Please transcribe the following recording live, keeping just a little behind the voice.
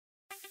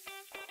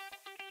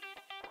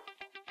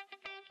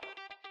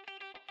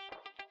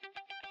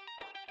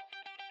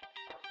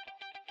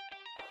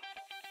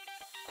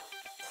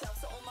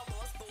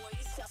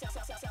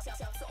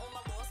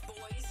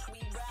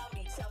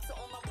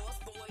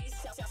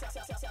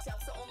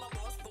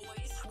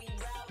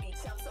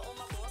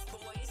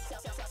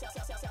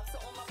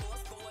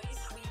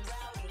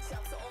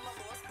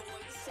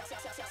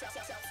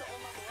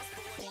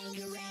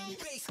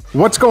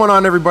What's going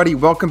on, everybody?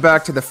 Welcome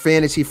back to the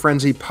Fantasy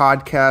Frenzy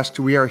podcast.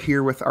 We are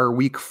here with our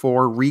Week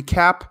 4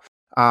 recap.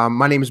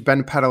 My name is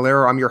Ben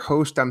Pedalero. I'm your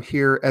host. I'm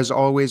here, as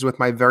always, with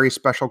my very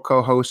special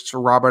co-hosts,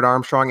 Robert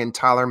Armstrong and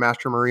Tyler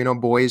Mastromarino.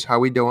 Boys, how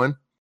we doing?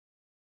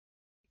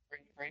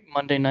 Great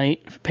Monday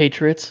night.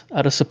 Patriots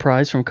out of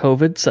surprise from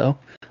COVID, so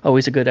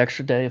always a good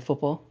extra day of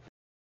football.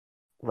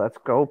 Let's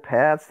go,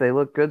 Pats. They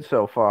look good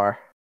so far.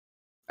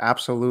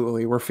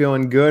 Absolutely. We're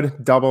feeling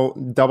good.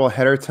 Double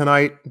header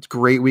tonight. It's a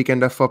great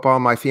weekend of football.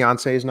 My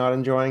fiance is not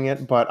enjoying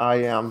it, but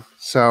I am.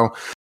 So,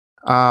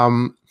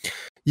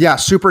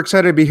 super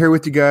excited to be here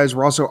with you guys.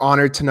 We're also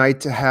honored tonight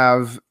to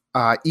have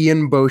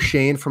Ian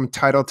Beauchene from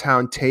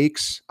Titletown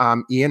Takes.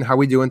 Ian, how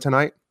we doing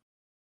tonight?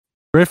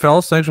 Great,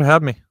 fellas. Thanks for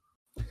having me.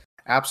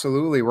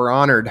 Absolutely. We're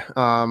honored.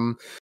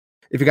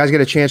 If you guys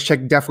get a chance,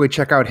 definitely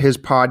check out his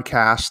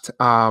podcast.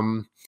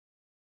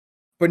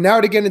 But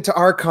now to get into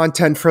our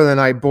content for the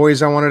night,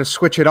 boys, I wanted to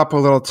switch it up a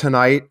little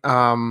tonight.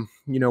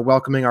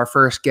 Welcoming our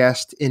first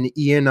guest in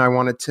Ian, I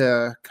wanted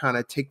to kind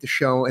of take the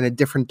show in a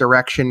different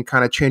direction,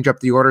 kind of change up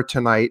the order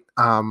tonight.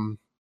 I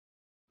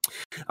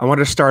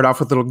wanted to start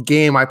off with a little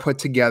game I put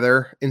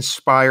together,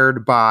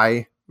 inspired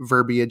by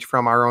verbiage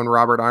from our own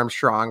Robert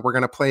Armstrong. We're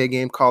going to play a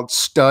game called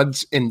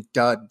Studs and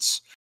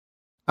Duds.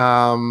 So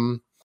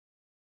I'm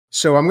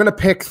going to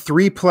pick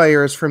 3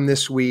 players from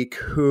this week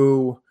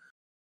who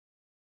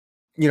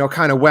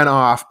kind of went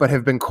off, but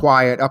have been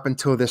quiet up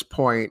until this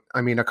point. I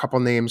mean, a couple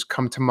names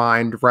come to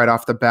mind right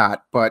off the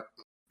bat, but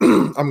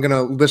I'm going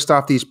to list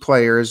off these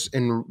players,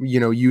 and,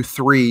 you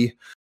 3,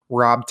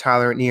 Rob,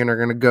 Tyler, and Ian, are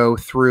going to go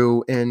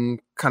through and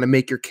kind of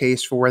make your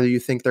case for whether you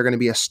think they're going to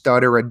be a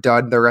stud or a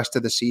dud the rest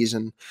of the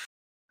season.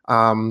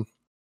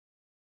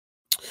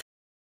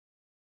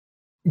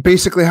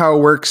 Basically how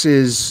it works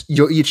is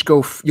you'll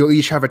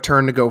each have a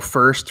turn to go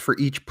first for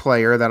each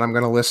player that I'm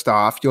going to list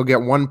off. You'll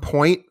get 1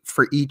 point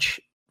for each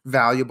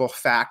valuable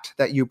fact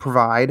that you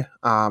provide.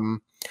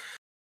 And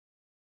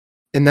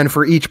then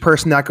for each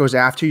person that goes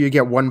after you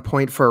get 1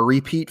 point for a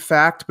repeat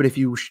fact. But if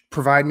you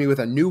provide me with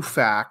a new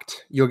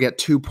fact, you'll get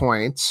 2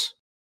 points.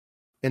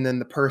 And then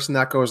the person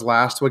that goes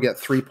last will get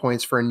 3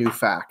 points for a new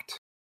fact.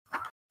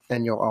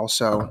 And you'll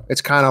also, it's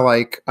kind of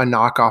like a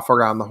knockoff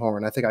around the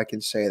horn. I think I can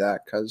say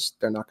that because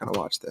they're not going to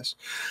watch this.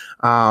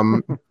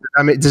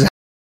 Does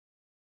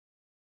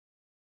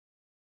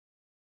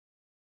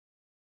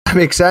that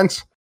make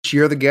sense?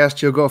 You're the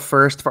guest. You'll go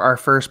first for our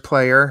first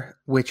player,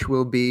 which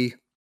will be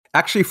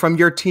actually from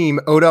your team,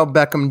 Odell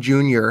Beckham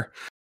Jr.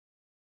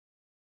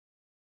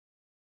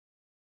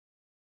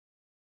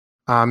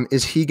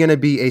 Is he going to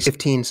be a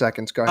 15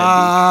 seconds? Go ahead.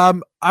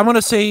 I'm going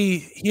to say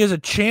he has a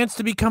chance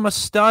to become a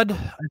stud.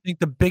 I think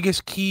the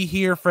biggest key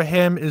here for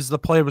him is the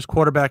play of his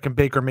quarterback in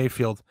Baker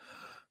Mayfield.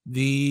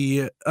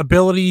 The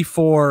ability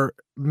for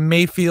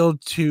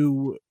Mayfield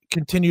to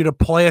continue to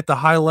play at the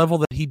high level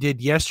that he did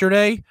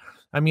yesterday.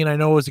 I mean, I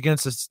know it was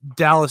against this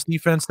Dallas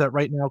defense that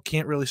right now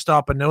can't really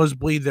stop a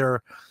nosebleed.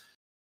 They're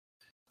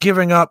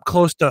giving up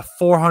close to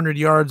 400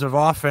 yards of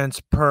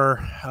offense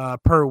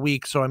per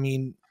week. So, I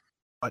mean,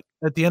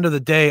 at the end of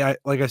the day,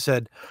 like I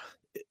said,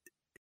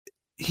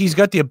 he's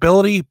got the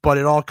ability, but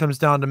it all comes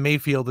down to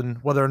Mayfield and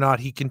whether or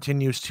not he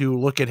continues to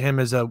look at him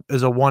as a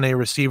 1A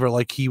receiver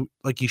like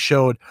he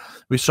showed.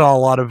 We saw a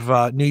lot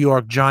of New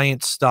York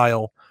Giants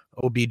style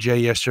OBJ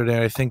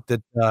yesterday. I think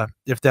that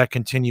if that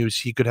continues,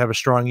 he could have a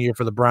strong year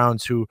for the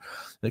Browns, who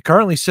they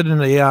currently sit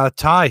in a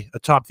tie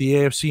atop the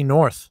AFC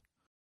North.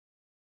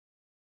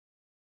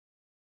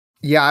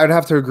 Yeah, I would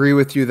have to agree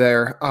with you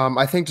there.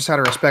 I think just out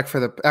of respect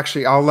for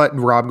actually, I'll let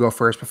Rob go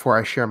first before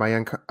I share my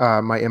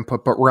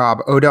input. But Rob,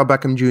 Odell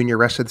Beckham Jr.,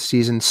 rest of the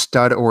season,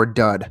 stud or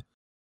dud?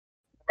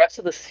 Rest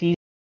of the season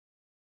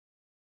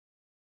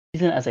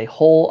as a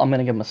whole, I'm going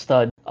to give him a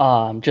stud.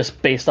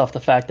 Just based off the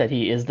fact that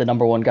he is the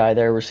number 1 guy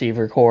there,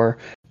 receiver core.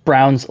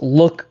 Browns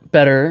look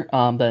better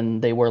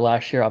than they were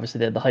last year. Obviously,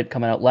 they had the hype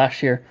coming out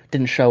last year.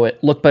 Didn't show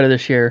it. Look better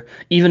this year.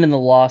 Even in the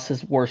loss,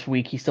 his worst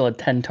week, he still had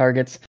 10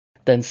 targets,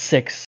 then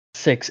 6,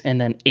 and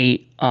then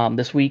 8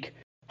 this week.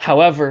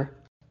 However,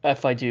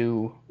 if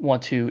you're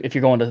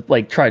going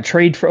to try to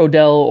trade for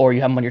Odell, or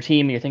you have him on your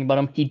team and you're thinking about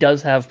him, he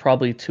does have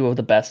probably 2 of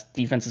the best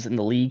defenses in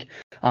the league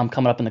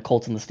coming up in the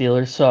Colts and the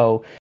Steelers.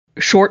 So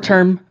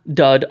short-term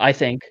dud, I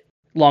think.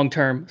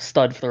 Long-term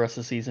stud for the rest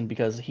of the season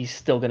because he's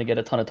still going to get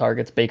a ton of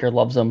targets. Baker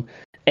loves him.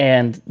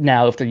 And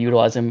now if they're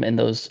utilizing him in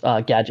those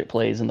gadget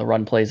plays and the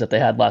run plays that they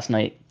had last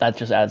night, that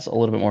just adds a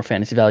little bit more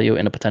fantasy value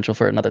and a potential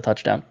for another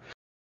touchdown.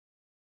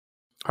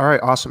 All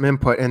right, awesome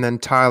input. And then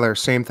Tyler,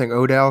 same thing.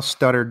 Odell,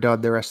 stud or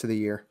dud the rest of the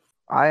year?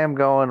 I am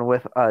going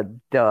with a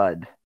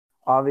dud.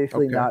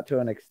 Obviously, not to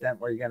an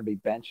extent where you're going to be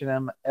benching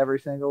him every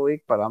single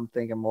week, but I'm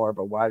thinking more of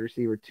a wide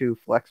receiver 2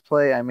 flex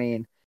play. I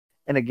mean,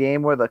 in a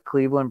game where the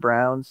Cleveland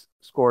Browns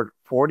scored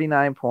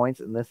 49 points,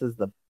 and this is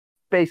the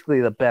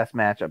basically the best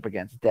matchup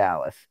against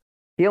Dallas.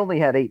 He only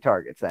had 8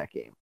 targets that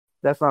game.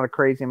 That's not a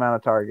crazy amount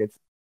of targets.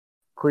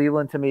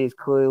 Cleveland, to me, is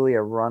clearly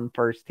a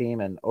run-first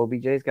team, and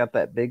OBJ's got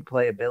that big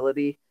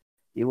playability.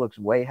 He looks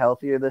way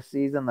healthier this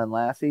season than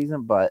last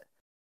season, but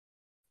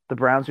the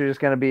Browns are just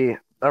going to be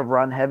a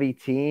run-heavy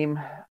team.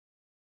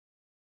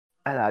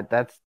 And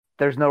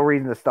there's no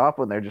reason to stop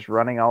when they're just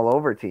running all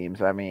over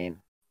teams. I mean,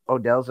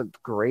 Odell's a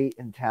great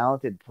and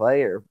talented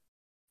player,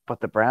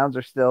 but the Browns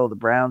are still the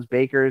Browns.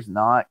 Baker's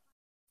not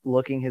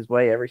looking his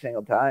way every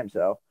single time.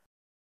 So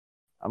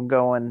I'm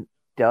going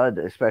dud,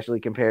 especially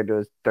compared to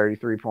his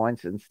 33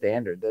 points in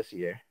standard this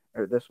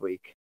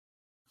week.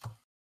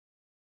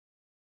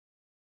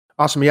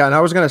 Awesome. Yeah. And I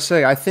was going to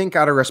say, I think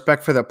out of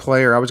respect for the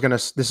player,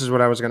 this is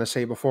what I was going to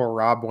say before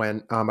Rob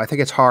went. I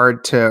think it's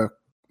hard to,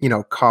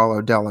 call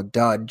Odell a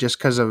dud just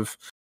because of,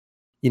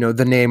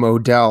 the name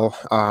Odell,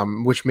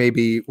 which may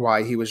be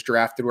why he was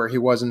drafted where he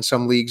was in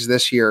some leagues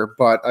this year.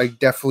 But I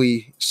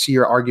definitely see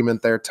your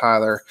argument there,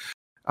 Tyler.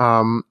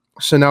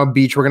 So now,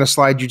 Beach, we're going to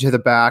slide you to the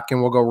back,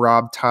 and we'll go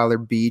Rob, Tyler,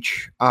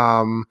 Beach.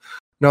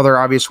 Another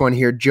obvious one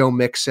here, Joe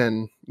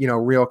Mixon,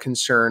 real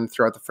concern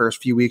throughout the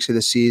first few weeks of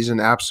the season,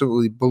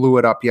 absolutely blew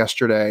it up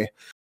yesterday.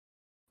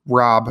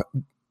 Rob,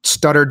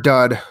 stud or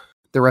dud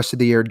the rest of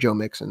the year, Joe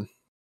Mixon?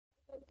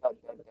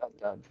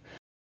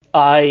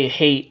 I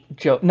hate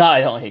Joe. No,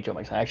 I don't hate Joe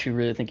Mixon. I actually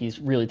really think he's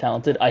really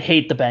talented. I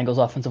hate the Bengals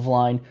offensive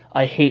line.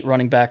 I hate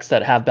running backs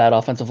that have bad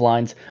offensive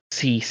lines.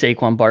 See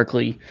Saquon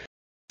Barkley.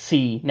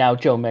 See now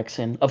Joe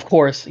Mixon. Of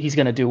course, he's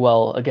going to do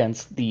well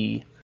against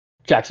the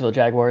Jacksonville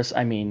Jaguars.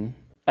 I mean,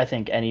 I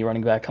think any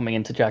running back coming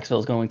into Jacksonville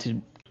is going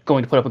to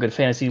put up a good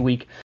fantasy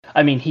week.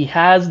 I mean, he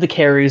has the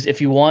carries.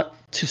 If you want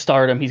to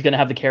start him, he's going to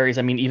have the carries.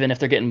 I mean, even if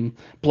they're getting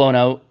blown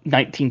out,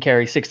 19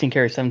 carries, 16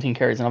 carries, 17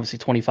 carries, and obviously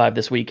 25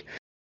 this week.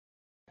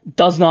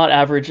 Does not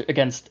average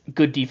against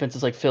good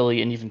defenses like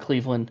Philly and even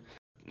Cleveland.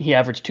 He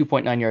averaged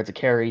 2.9 yards a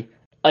carry.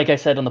 Like I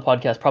said on the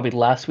podcast probably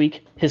last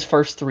week, his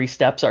first 3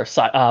 steps are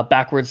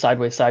backwards,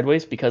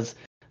 sideways, because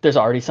there's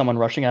already someone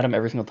rushing at him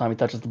every single time he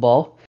touches the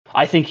ball.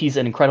 I think he's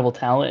an incredible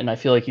talent, and I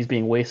feel like he's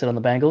being wasted on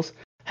the Bengals.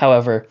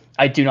 However,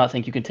 I do not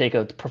think you can take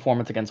a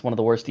performance against one of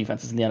the worst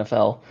defenses in the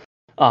NFL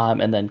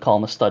and then call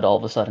him a stud all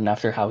of a sudden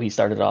after how he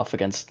started off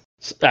against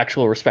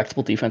actual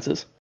respectable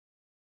defenses.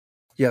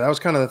 Yeah, that was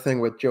kind of the thing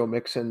with Joe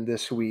Mixon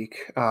this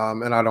week.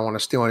 And I don't want to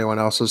steal anyone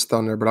else's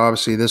thunder, but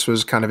obviously this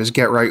was kind of his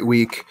get-right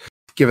week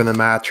given the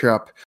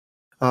matchup.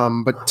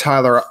 But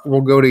Tyler,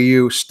 we'll go to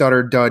you. Stud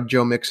or dud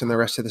Joe Mixon the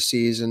rest of the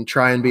season.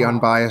 Try and be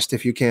unbiased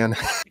if you can.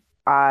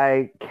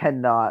 I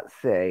cannot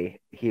say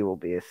he will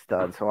be a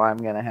stud, so I'm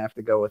going to have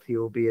to go with he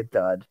will be a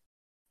dud.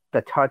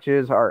 The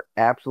touches are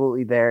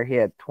absolutely there. He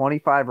had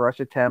 25 rush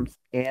attempts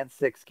and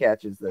 6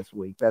 catches this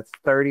week. That's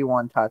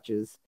 31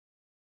 touches.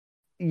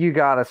 You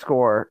got to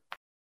score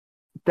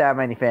that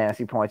many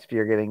fantasy points if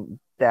you're getting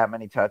that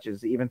many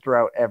touches, even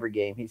throughout every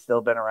game. He's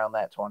still been around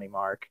that 20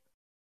 mark.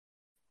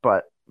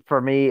 But for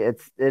me,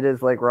 it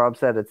is like Rob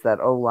said, it's that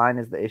O-line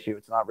is the issue.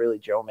 It's not really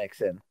Joe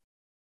Mixon.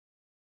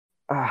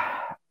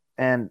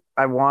 And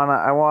I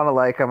wanna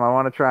like him. I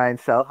want to try and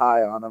sell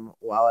high on him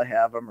while I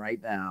have him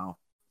right now.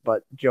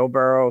 But Joe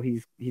Burrow,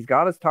 he's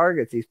got his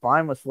targets. He's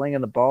fine with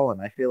slinging the ball,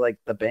 and I feel like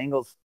the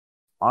Bengals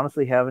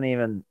honestly haven't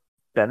even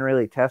been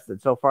really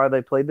tested. So far,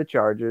 they played the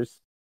Chargers.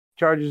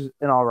 Chargers,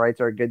 in all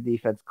rights, are a good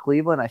defense.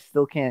 Cleveland, I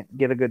still can't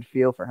get a good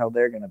feel for how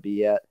they're going to be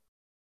yet.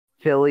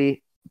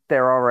 Philly,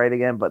 they're all right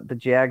again, but the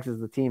Jags is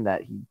the team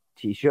that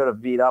he should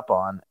have beat up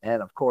on,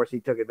 and of course,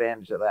 he took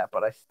advantage of that.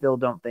 But I still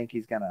don't think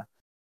he's going to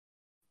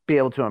be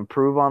able to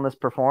improve on this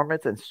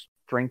performance and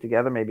string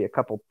together maybe a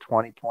couple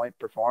 20-point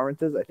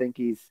performances. I think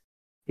he's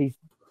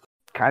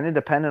kind of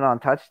dependent on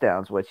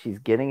touchdowns, which he's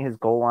getting his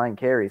goal line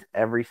carries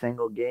every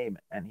single game,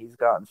 and he's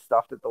gotten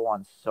stuffed at the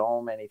one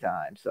so many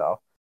times. So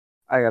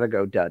I got to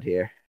go dud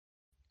here.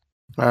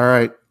 All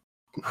right.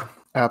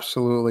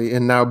 Absolutely.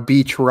 And now,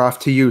 Beach, we're off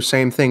to you.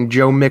 Same thing.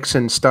 Joe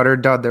Mixon, stud or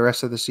dud the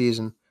rest of the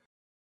season?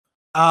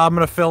 I'm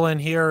going to fill in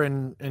here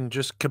and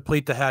just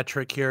complete the hat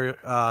trick here.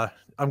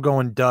 I'm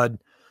going dud.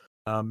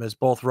 As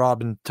both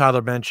Rob and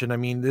Tyler mentioned, I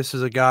mean, this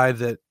is a guy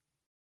that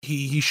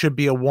he should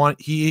be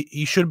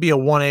he should be a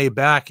 1A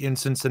back in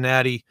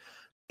Cincinnati,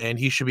 and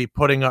he should be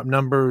putting up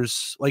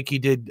numbers like he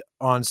did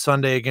on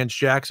Sunday against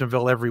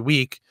Jacksonville every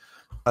week.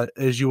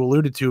 As you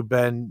alluded to,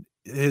 Ben,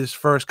 his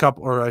first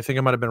couple, or I think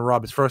it might have been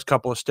Rob, his first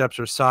couple of steps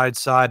are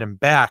side, and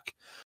back.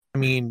 I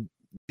mean,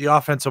 the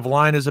offensive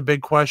line is a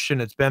big question.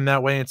 It's been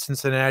that way in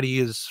Cincinnati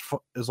as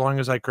long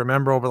as I can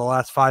remember over the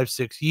last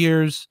 5-6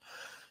 years.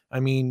 I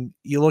mean,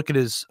 you look at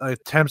his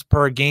attempts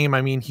per game.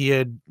 I mean, he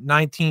had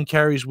 19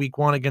 carries week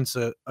 1 against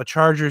a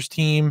Chargers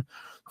team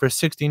for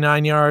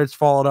 69 yards,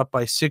 followed up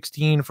by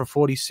 16 for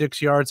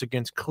 46 yards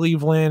against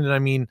Cleveland. And I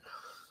mean,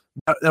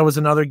 that was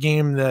another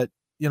game that,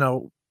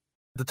 at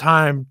the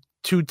time,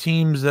 2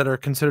 teams that are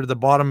considered the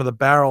bottom of the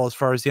barrel as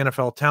far as the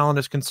NFL talent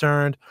is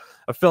concerned.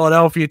 A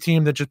Philadelphia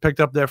team that just picked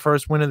up their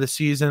first win of the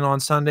season on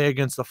Sunday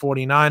against the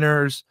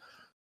 49ers.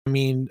 I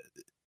mean,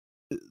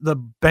 the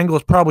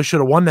Bengals probably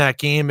should have won that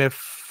game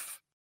if,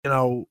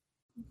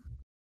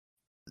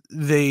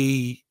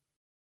 they,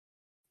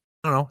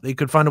 I don't know, they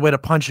could find a way to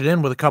punch it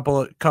in with a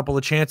couple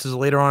of chances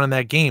later on in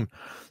that game,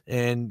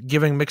 and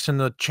giving Mixon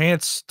the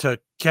chance to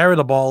carry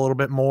the ball a little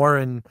bit more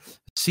and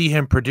see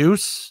him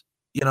produce.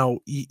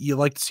 You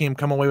like to see him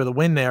come away with a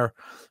win there,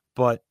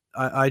 but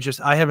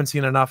I haven't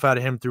seen enough out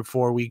of him through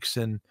 4 weeks,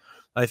 and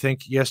I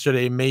think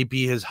yesterday may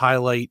be his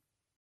highlight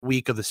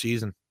week of the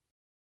season.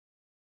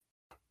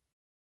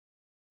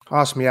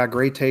 Awesome. Yeah,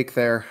 great take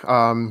there.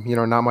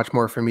 Not much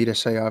more for me to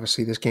say.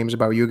 Obviously, this game's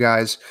about you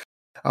guys.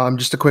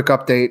 Just a quick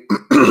update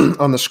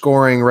on the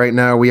scoring right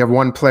now. We have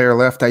one player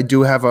left. I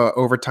do have a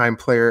overtime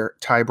player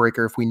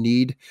tiebreaker if we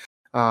need.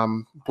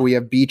 We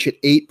have Beach at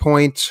 8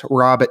 points,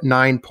 Rob at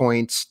 9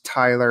 points,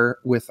 Tyler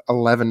with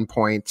 11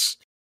 points.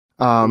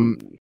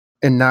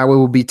 And now it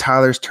will be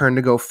Tyler's turn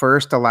to go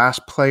first. The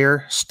last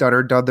player,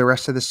 stutter dud the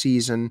rest of the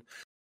season.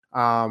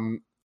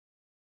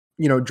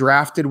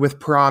 Drafted with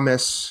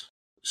promise,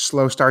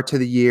 slow start to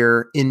the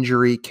year,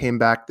 injury, came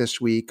back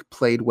this week,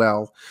 played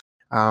well.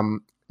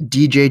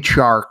 DJ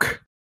Chark,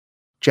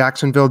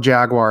 Jacksonville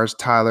Jaguars,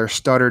 Tyler,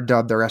 stutter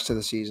dud the rest of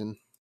the season.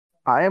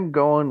 I am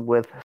going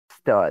with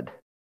stud.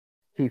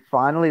 He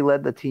finally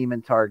led the team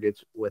in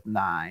targets with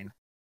 9.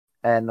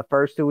 And the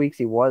first 2 weeks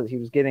he was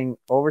getting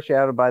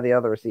overshadowed by the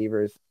other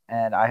receivers,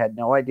 and I had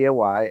no idea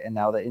why, and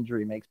now the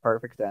injury makes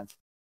perfect sense.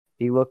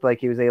 He looked like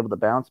he was able to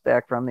bounce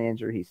back from the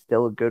injury. He's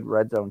still a good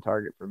red zone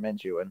target for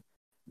Minshew, and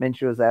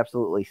Minshew is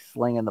absolutely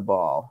slinging the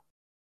ball.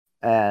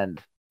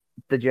 And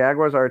the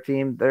Jaguars are a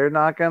team, they're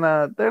not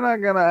gonna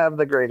have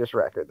the greatest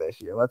record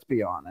this year, let's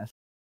be honest.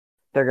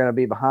 They're gonna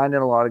be behind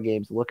in a lot of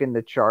games, looking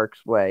to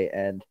Chark's way,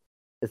 and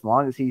as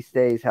long as he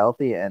stays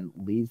healthy and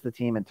leads the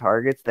team in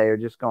targets, they are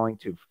just going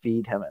to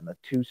feed him. And the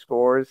 2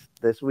 scores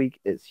this week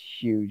is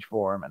huge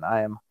for him. And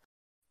I am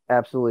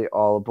absolutely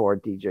all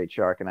aboard DJ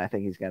Chark, and I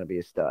think he's going to be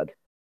a stud.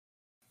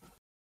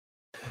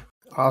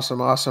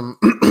 Awesome.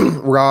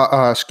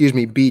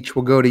 Beach,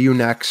 we'll go to you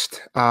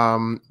next.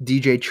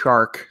 DJ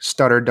Chark,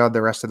 stutter dud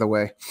the rest of the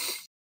way.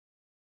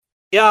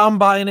 Yeah, I'm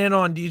buying in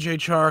on DJ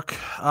Chark.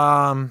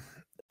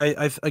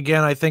 I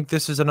think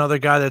this is another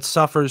guy that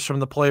suffers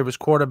from the play of his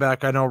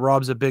quarterback. I know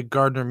Rob's a big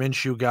Gardner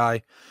Minshew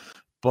guy,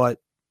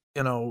 but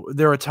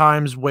there are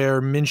times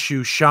where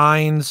Minshew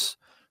shines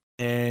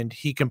and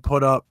he can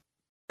put up,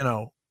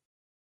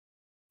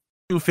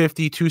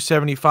 250,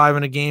 275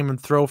 in a game and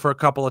throw for a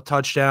couple of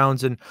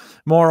touchdowns. And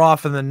more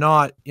often than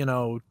not,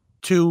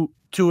 two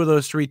of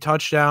those 3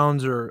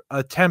 touchdowns or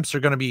attempts are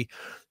going to be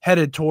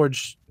headed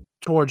towards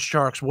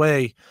Chark's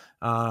way.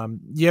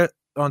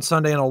 On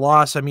Sunday in a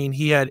loss,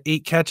 he had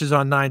 8 catches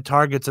on 9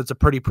 targets. That's a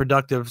pretty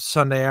productive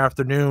Sunday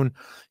afternoon.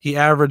 He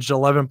averaged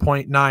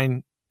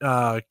 11.9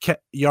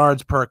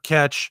 yards per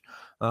catch.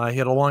 He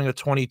had a long of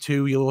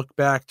 22. You look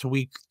back to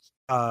week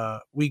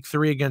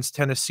 3 against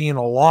Tennessee in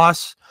a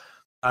loss.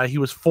 He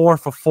was 4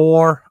 for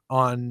 4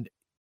 on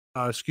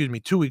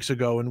 2 weeks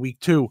ago in week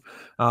 2.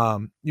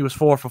 He was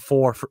 4 for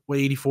 4 for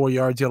 84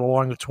 yards. He had a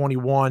long of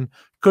 21.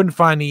 Couldn't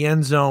find the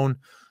end zone,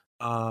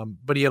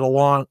 but he had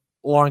a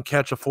long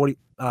catch of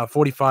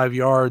 45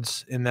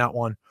 yards in that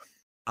one.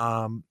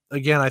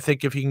 Again, I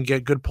think if he can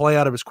get good play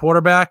out of his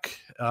quarterback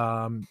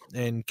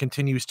and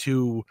continues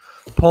to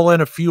pull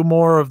in a few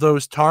more of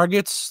those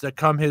targets that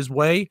come his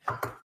way,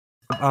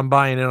 I'm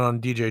buying in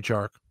on DJ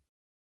Chark.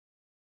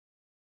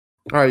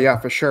 All right, yeah,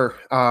 for sure.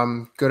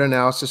 Good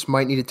analysis.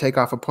 Might need to take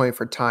off a point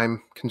for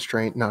time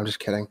constraint. No, I'm just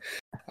kidding.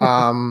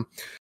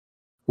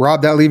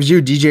 Rob, that leaves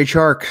you. DJ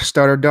Chark,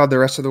 stutter dud the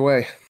rest of the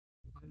way.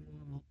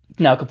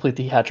 Now complete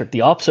the hat trick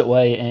the opposite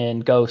way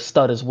and go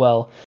stud as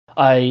well.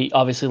 I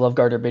obviously love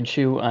Gardner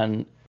Minshew,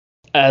 and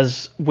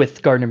as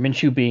with Gardner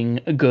Minshew being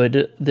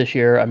good this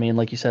year,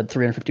 like you said,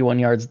 351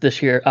 yards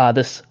this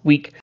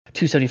week,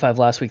 275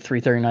 last week,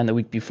 339 the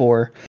week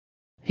before.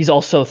 He's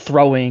also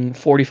throwing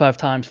 45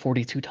 times,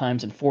 42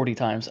 times, and 40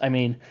 times.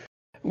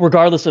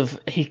 Regardless of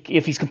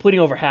if he's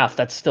completing over half,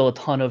 that's still a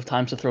ton of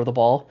times to throw the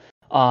ball.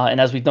 And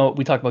as we know,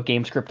 we talk about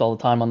game script all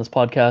the time on this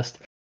podcast.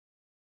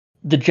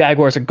 The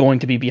Jaguars are going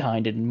to be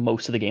behind in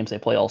most of the games they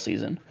play all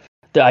season.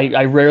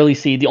 I rarely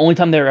see, the only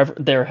time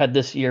they're ahead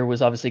this year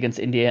was obviously against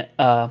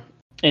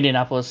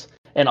Indianapolis,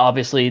 and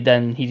obviously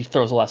then he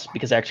throws less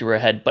because they actually were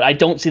ahead. But I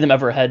don't see them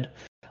ever ahead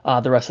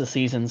the rest of the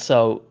season.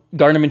 So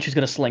Gardner Minshew's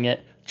going to sling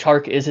it.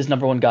 Chark is his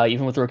number 1 guy,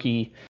 even with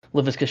rookie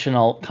Laviska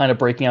Shenault kind of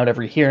breaking out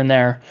every here and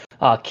there.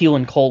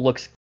 Keelan Cole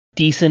looks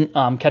decent,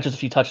 catches a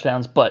few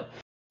touchdowns, but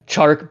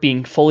Chark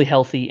being fully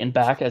healthy and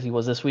back as he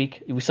was this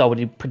week, we saw what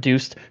he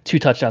produced, 2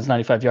 touchdowns,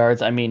 95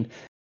 yards.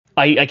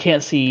 I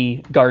can't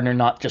see Gardner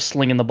not just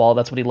slinging the ball.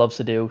 That's what he loves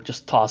to do,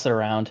 just toss it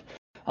around.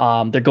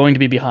 They're going to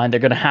be behind. They're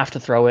going to have to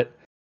throw it.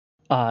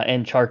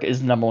 And Chark is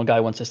the number 1 guy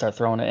once they start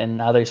throwing it. And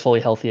now that he's fully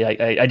healthy,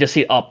 I just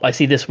see up. I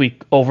see this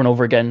week over and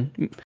over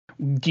again.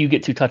 Do you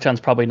get 2 touchdowns?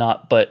 Probably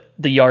not. But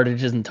the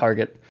yardage isn't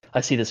target.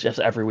 I see this just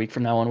every week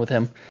from now on with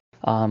him,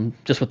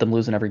 just with them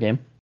losing every game.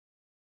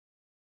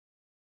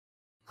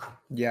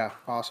 Yeah,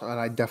 awesome. And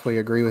I definitely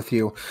agree with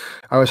you.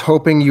 I was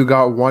hoping you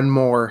got one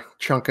more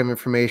chunk of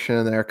information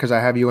in there because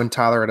I have you and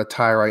Tyler at a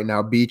tie right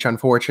now. Beach,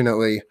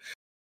 unfortunately,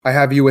 I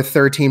have you with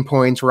 13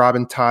 points. Rob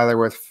and Tyler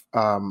with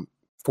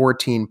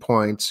 14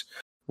 points.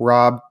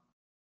 Rob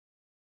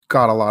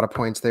got a lot of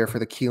points there for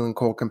the Keelan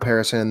Cole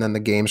comparison and then the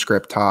game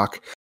script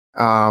talk.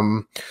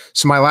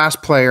 So my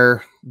last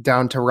player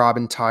down to Rob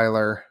and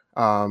Tyler.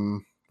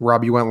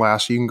 Rob, you went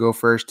last, so you can go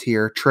first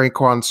here.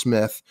 Tre'Quan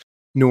Smith,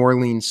 New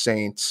Orleans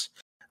Saints.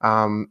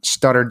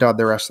 Stud or dud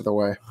the rest of the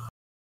way?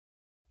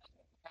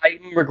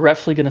 I'm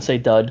regretfully going to say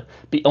dud.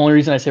 The only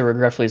reason I say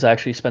regretfully is I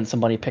actually spent some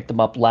money, picked him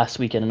up last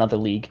week in another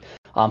league.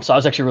 So I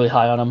was actually really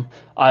high on him.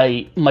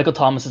 Michael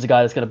Thomas is a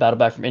guy that's going to battle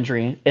back from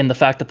injury, and the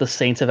fact that the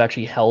Saints have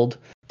actually held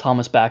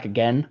Thomas back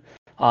again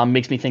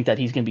makes me think that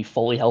he's going to be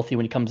fully healthy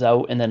when he comes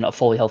out, and then a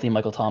fully healthy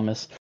Michael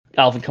Thomas,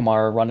 Alvin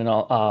Kamara running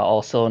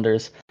all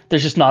cylinders.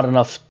 There's just not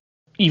enough,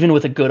 even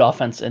with a good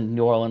offense in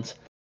New Orleans.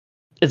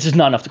 It's just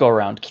not enough to go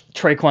around.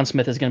 Tre'Quan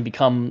Smith is going to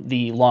become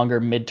the longer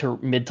mid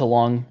to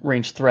long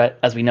range threat.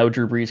 As we know,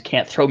 Drew Brees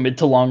can't throw mid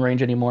to long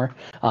range anymore.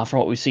 From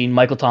what we've seen,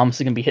 Michael Thomas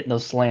is going to be hitting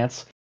those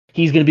slants.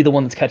 He's going to be the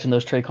one that's catching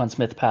those Tre'Quan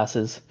Smith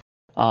passes.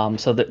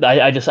 So that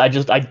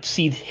I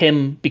see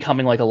him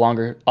becoming like a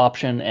longer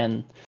option,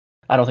 and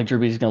I don't think Drew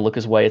Brees is going to look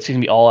his way. It's going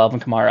to be all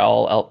Alvin Kamara,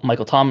 all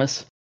Michael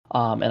Thomas,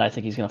 and I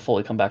think he's going to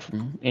fully come back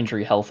from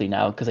injury healthy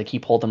now because they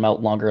keep holding him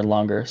out longer and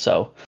longer.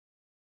 So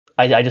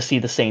I just see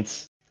the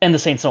Saints. And the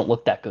Saints don't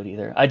look that good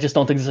either. I just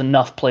don't think there's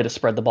enough play to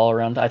spread the ball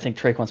around. I think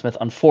Tre'Quan Smith,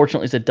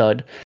 unfortunately, is a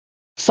dud.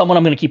 Someone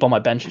I'm going to keep on my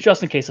bench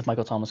just in case if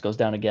Michael Thomas goes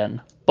down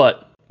again.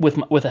 But with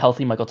a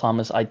healthy Michael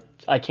Thomas,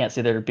 I can't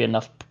see there to be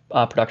enough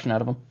production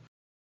out of him.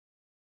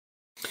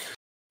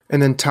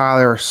 And then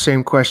Tyler,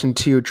 same question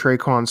to you.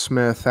 Tre'Quan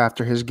Smith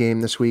after his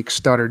game this week,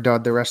 stud or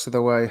dud the rest of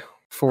the way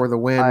for the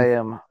win?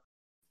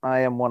 I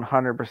am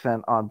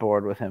 100% on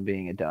board with him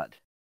being a dud.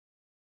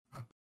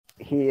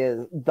 He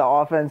is the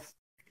offense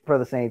for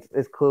the Saints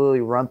is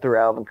clearly run through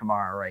Alvin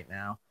Kamara right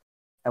now.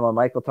 And when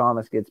Michael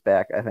Thomas gets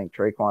back, I think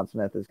Tre'Quan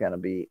Smith is going to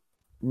be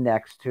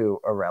next to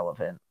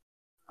irrelevant.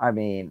 I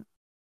mean,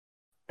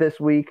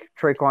 this week,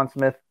 Tre'Quan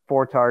Smith,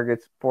 4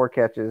 targets, 4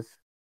 catches,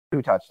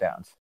 2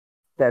 touchdowns.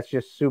 That's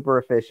just super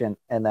efficient,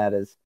 and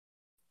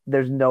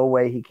there's no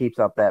way he keeps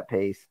up that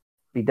pace.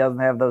 If he doesn't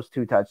have those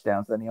 2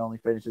 touchdowns, then he only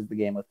finishes the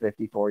game with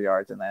 54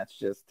 yards, and that's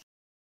just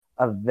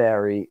a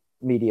very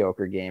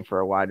mediocre game for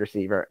a wide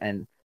receiver.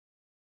 And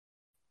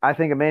I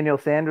think Emmanuel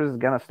Sanders is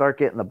going to start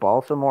getting the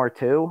ball some more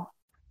too.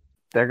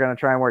 They're going to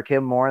try and work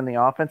him more in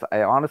the offense.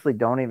 I honestly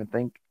don't even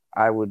think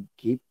I would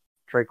keep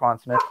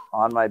Tre'Quan Smith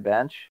on my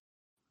bench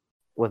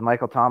with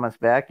Michael Thomas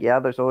back. Yeah,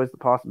 there's always the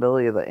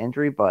possibility of the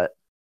injury, but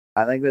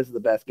I think this is the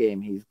best game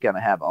he's going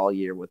to have all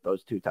year with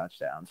those 2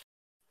 touchdowns.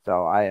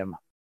 So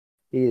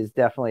he is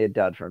definitely a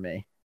dud for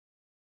me.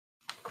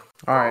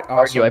 All right.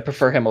 Awesome. I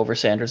prefer him over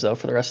Sanders though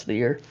for the rest of the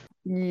year.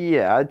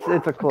 Yeah, it's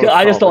a close.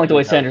 I just don't like the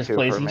way Sanders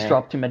plays. He's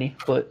dropped too many,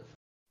 but.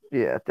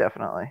 Yeah,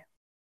 definitely.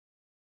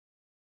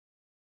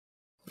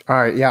 All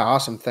right, yeah,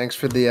 awesome. Thanks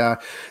for the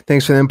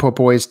input,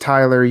 boys.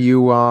 Tyler,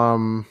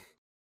 you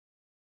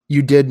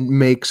did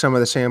make some of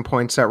the same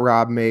points that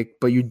Rob made,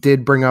 but you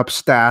did bring up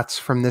stats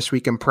from this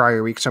week and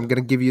prior week. So I'm going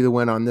to give you the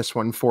win on this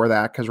one for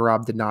that because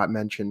Rob did not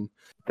mention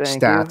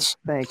stats.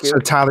 Thank you. So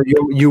Tyler,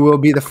 you will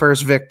be the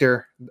first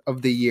victor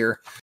of the year.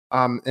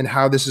 And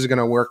how this is going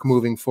to work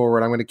moving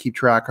forward, I'm going to keep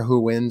track of who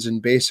wins,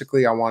 and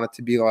basically I want it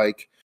to be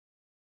like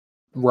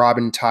Rob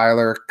and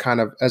Tyler kind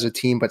of as a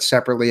team, but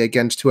separately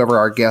against whoever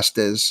our guest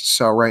is.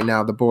 So right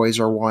now the boys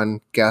are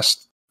one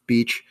guest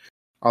each.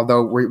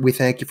 Although we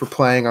thank you for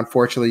playing.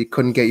 Unfortunately,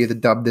 couldn't get you the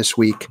dub this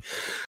week.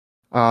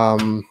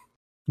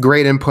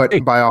 Great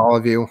input by all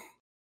of you.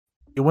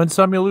 You win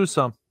some, you lose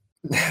some.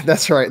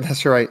 That's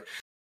right.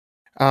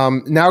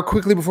 Now,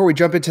 quickly before we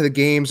jump into the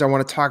games, I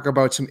want to talk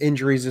about some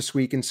injuries this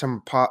week and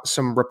some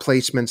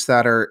replacements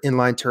that are in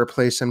line to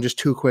replace them. Just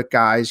 2 quick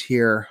guys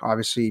here.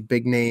 Obviously,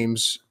 big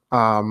names.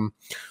 Rob,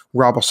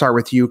 I'll start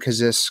with you because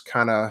this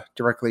kind of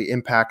directly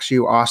impacts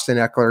you. Austin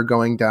Eckler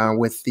going down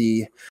with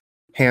the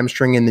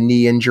hamstring and the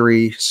knee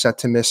injury, set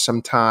to miss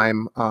some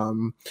time.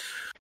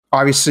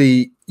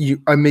 Obviously, you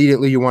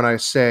want to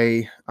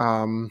say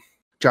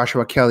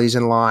Joshua Kelly's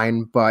in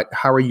line, but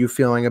how are you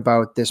feeling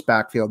about this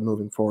backfield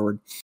moving forward?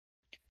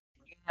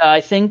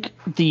 I think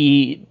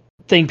the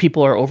thing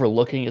people are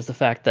overlooking is the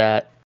fact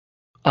that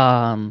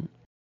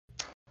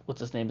what's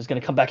his name is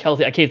going to come back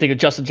healthy. I can't think of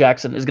Justin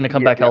Jackson is going to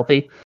come back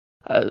healthy.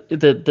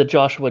 The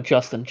Joshua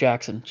Justin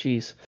Jackson,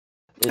 jeez,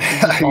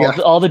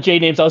 all the J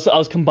names. I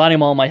was combining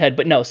them all in my head,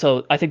 but no.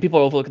 So I think people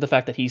are overlooking the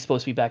fact that he's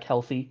supposed to be back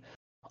healthy,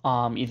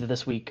 either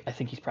this week. I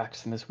think he's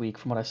practicing this week,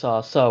 from what I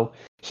saw. So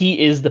he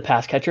is the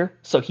pass catcher.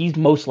 So he's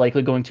most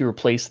likely going to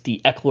replace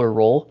the Eckler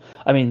role.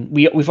 I mean,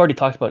 we've already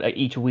talked about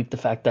each week the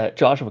fact that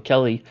Joshua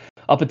Kelly,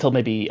 up until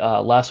maybe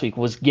last week,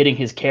 was getting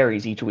his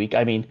carries each week.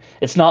 I mean,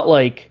 it's not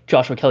like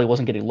Joshua Kelly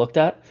wasn't getting looked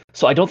at.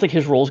 So I don't think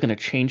his role is going to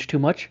change too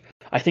much.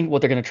 I think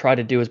what they're going to try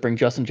to do is bring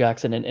Justin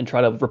Jackson in and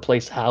try to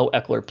replace how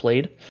Eckler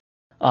played.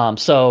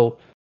 So,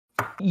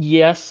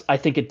 yes, I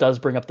think it does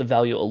bring up the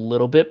value a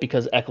little bit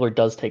because Eckler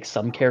does take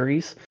some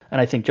carries, and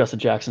I think Justin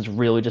Jackson's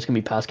really just going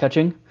to be pass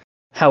catching.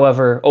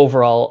 However,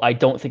 overall, I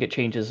don't think it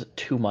changes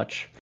too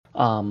much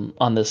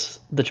on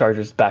the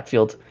Chargers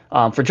backfield.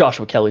 For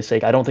Joshua Kelly's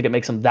sake, I don't think it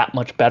makes him that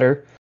much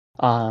better.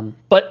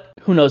 But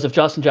who knows, if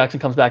Justin Jackson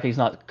comes back and he's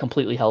not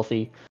completely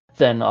healthy,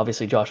 then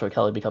obviously Joshua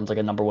Kelly becomes like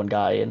a number one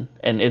guy,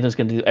 and it is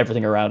going to do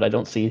everything around. I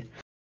don't see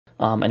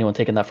anyone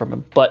taking that from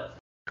him. But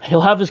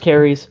he'll have his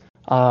carries.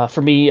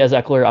 For me as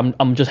Eckler,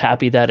 I'm just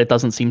happy that it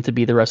doesn't seem to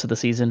be the rest of the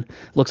season.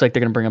 Looks like they're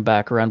going to bring him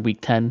back around week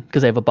 10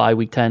 because they have a bye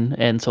week 10,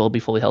 and so he'll be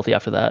fully healthy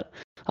after that.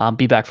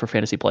 Be back for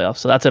fantasy playoffs.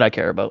 So that's it I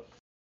care about.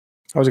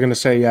 I was going to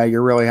say, yeah,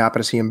 you're really happy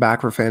to see him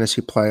back for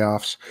fantasy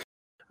playoffs.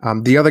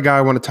 The other guy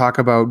I want to talk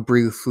about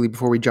briefly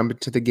before we jump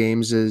into the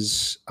games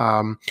is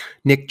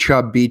Nick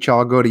Chubb. Beach,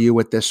 I'll go to you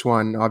with this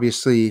one.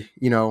 Obviously,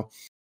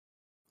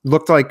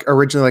 looked like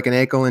originally like an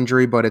ankle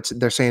injury, but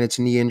they're saying it's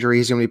a knee injury.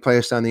 He's going to be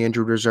placed on the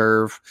injured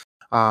reserve.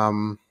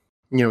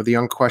 The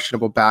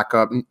unquestionable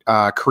backup,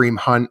 Kareem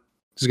Hunt,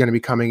 is going to be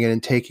coming in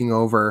and taking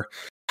over.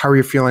 How are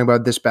you feeling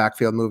about this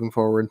backfield moving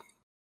forward?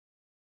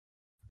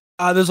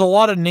 There's a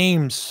lot of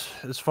names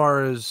as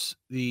far as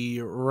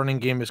the running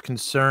game is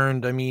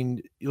concerned. I mean,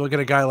 you look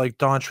at a guy like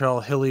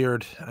Dontrell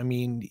Hilliard. I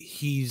mean,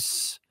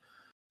 he's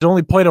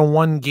only played in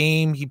one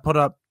game. He put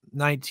up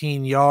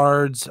 19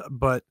 yards,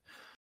 but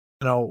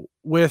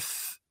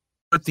with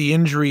the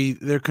injury,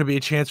 there could be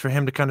a chance for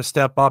him to kind of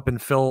step up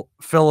and fill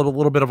a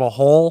little bit of a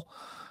hole.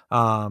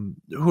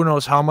 Who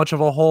knows how much of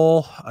a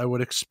hole? I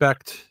would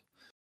expect,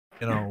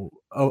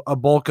 a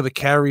bulk of the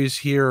carries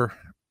here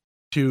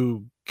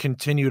to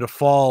continue to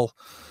fall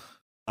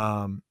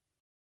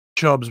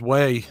Chubb's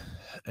way.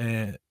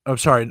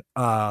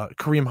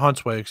 Kareem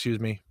Hunt's way, excuse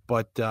me.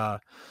 But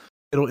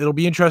it'll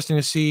be interesting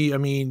to see. I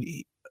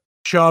mean,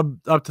 Chubb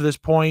up to this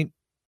point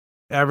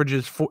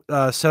averages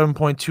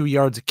 7.2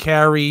 yards a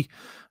carry.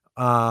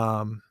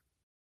 And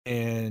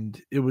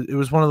it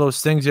was one of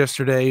those things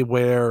yesterday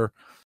where,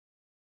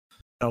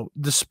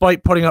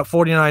 despite putting up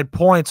 49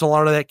 points, a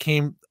lot of that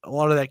came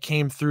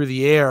through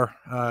the air,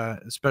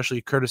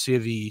 especially courtesy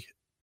of the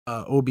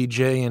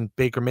OBJ and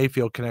Baker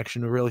Mayfield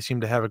connection, who really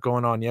seemed to have it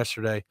going on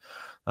yesterday.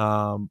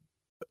 And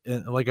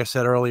like I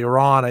said earlier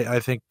on, I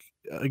think,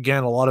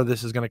 again, a lot of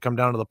this is going to come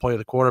down to the play of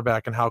the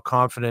quarterback and how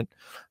confident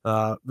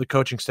the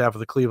coaching staff of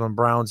the Cleveland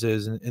Browns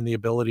is in the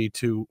ability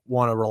to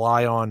want to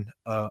rely on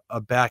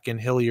a back in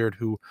Hilliard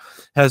who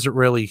hasn't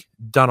really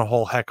done a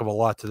whole heck of a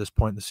lot to this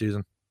point in the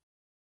season.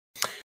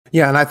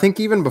 Yeah, and I think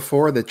even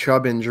before the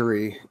Chubb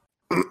injury,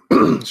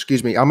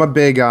 excuse me, I'm a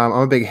big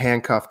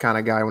handcuff kind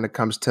of guy when it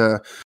comes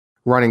to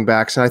running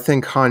backs, and I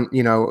think Hunt,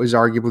 is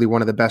arguably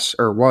one of the best,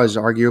 or was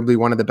arguably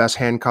one of the best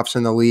handcuffs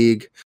in the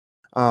league.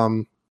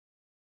 I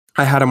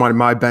had him on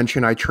my bench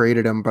and I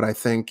traded him, but I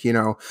think,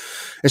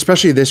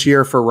 especially this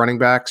year for running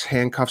backs,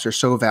 handcuffs are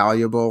so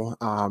valuable.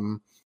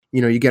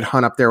 You get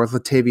Hunt up there with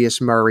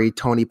Latavius Murray,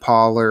 Tony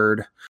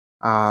Pollard,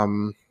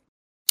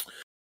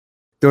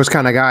 those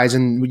kind of guys.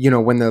 And,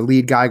 when the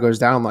lead guy goes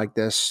down like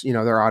this,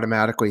 they're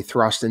automatically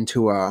thrust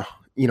into a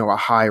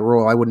high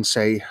role. I wouldn't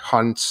say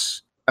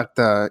Hunt's at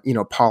the,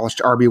 polished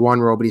RB1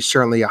 role, but he's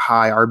certainly a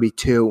high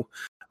RB2.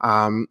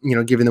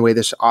 Given the way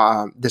this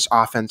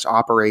offense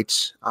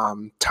operates.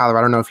 Tyler,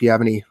 I don't know if you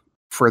have any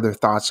further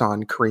thoughts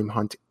on Kareem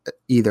Hunt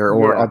either,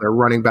 or other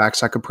running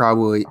backs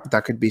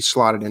that could be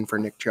slotted in for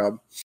Nick Chubb.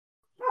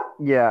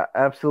 Yeah,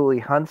 absolutely.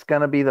 Hunt's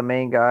going to be the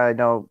main guy. I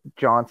know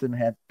Johnson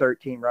had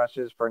 13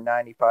 rushes for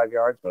 95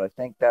 yards, but I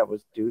think that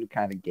was due to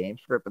kind of game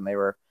script and they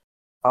were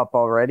up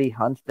already.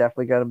 Hunt's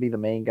definitely going to be the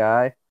main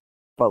guy.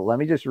 But let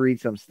me just read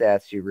some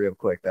stats to you real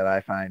quick that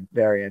I find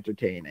very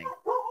entertaining.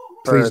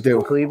 Please do.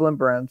 Cleveland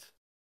Browns,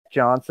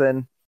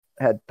 Johnson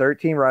had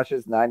 13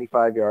 rushes,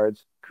 95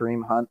 yards.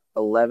 Kareem Hunt,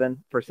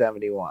 11 for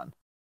 71.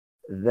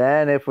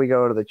 Then if we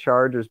go to the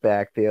Chargers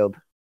backfield,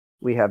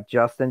 we have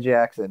Justin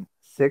Jackson,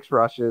 6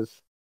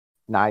 rushes,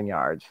 9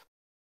 yards.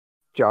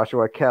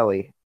 Joshua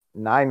Kelly,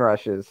 9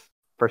 rushes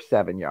for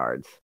 7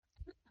 yards.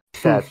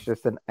 That's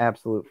just an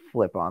absolute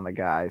flip on the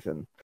guys.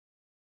 And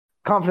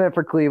confident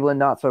for Cleveland,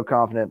 not so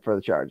confident for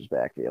the Chargers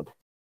backfield.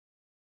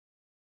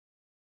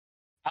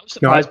 I was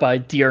surprised by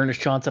D'Ernest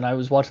Johnson. I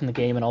was watching the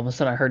game and all of a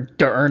sudden I heard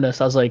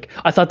D'Ernest. I was like,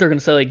 I thought they were going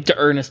to say like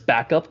D'Ernest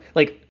backup,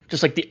 like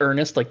just like the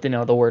Ernest, like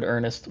the word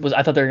Ernest was.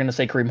 I thought they were going to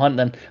say Kareem Hunt. And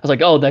then I was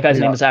like, oh, that guy's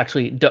name is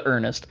actually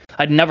D'Ernest.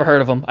 I'd never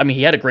heard of him. I mean,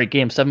 he had a great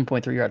game,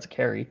 7.3 yards a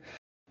carry,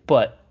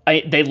 but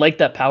they like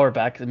that power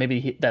back.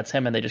 Maybe that's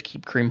him, and they just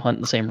keep Kareem Hunt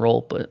in the same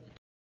role. But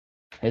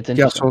it's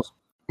interesting. Yeah, so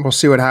we'll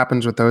see what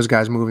happens with those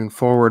guys moving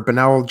forward. But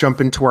now we'll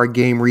jump into our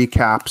game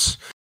recaps.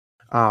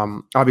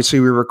 Obviously,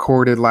 we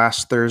recorded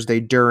last Thursday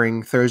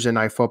during Thursday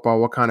Night Football.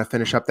 We'll kind of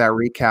finish up that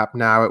recap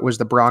now. It was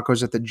the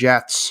Broncos at the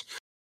Jets.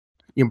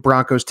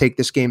 Broncos take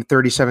this game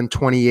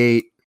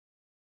 37-28.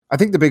 I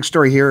think the big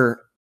story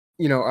here,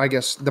 I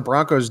guess the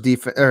Broncos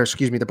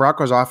the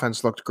Broncos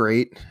offense looked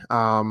great.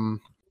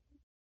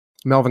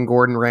 Melvin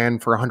Gordon ran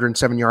for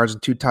 107 yards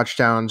and 2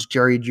 touchdowns.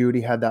 Jerry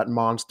Jeudy had that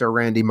monster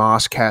Randy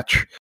Moss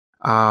catch.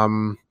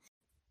 That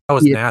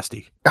was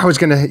nasty.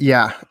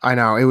 Yeah, I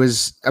know. It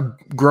was a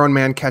grown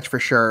man catch for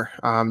sure.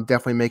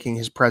 Definitely making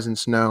his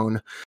presence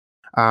known.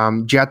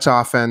 Jets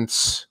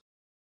offense,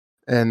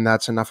 And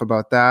that's enough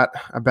about that.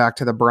 Back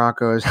to the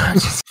Broncos.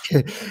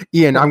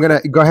 Ian, I'm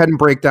going to go ahead and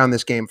break down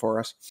this game for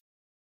us.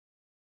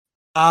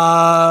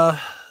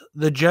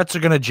 The Jets are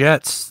going to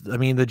Jets. I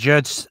mean, the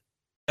Jets,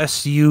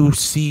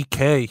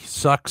 SUCK,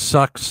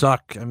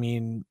 suck. I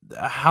mean,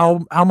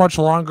 how much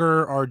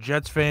longer are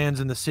Jets fans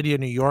in the city of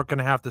New York going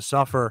to have to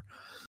suffer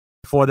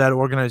before that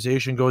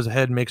organization goes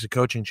ahead and makes a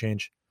coaching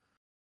change?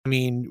 I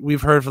mean,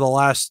 we've heard for the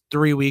last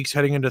 3 weeks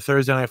heading into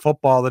Thursday Night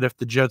Football that if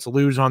the Jets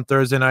lose on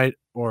Thursday night,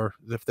 or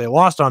if they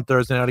lost on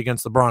Thursday night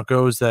against the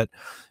Broncos, that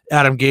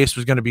Adam Gase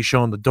was going to be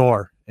shown the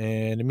door.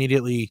 And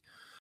immediately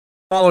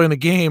following the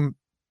game,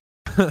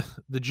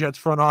 the Jets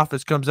front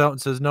office comes out and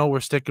says, no, we're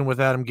sticking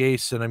with Adam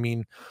Gase. And I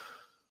mean,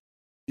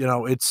 you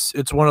know, it's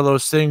one of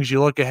those things.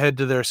 You look ahead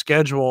to their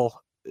schedule.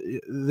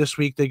 This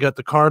week they got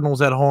the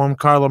Cardinals at home.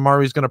 Kyler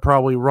Murray's going to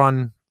probably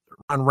run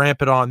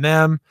rampant on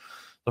them.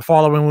 The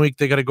following week,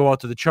 they got to go out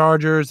to the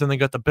Chargers, then they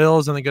got the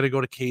Bills, and they got to go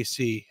to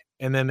KC,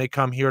 and then they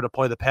come here to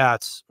play the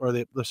Pats, or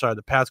the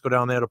Pats go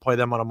down there to play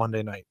them on a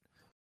Monday night.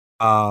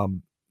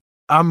 I'm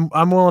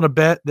willing to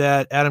bet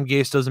that Adam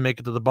Gase doesn't make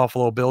it to the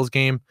Buffalo Bills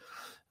game.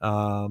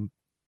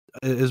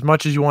 As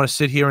much as you want to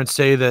sit here and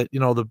say that, you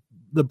know,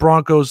 the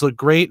Broncos look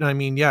great, and I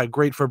mean, yeah,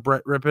 great for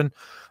Brett Rippon,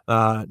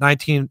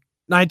 19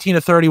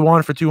 of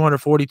 31 for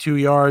 242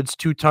 yards,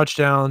 2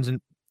 touchdowns,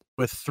 and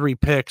with 3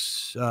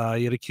 picks. He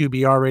had a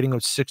QBR rating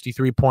of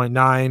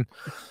 63.9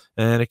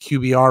 and a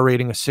QBR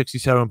rating of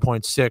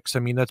 67.6. I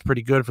mean, that's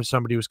pretty good for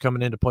somebody who's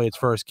coming in to play its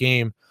first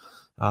game.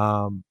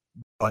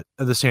 But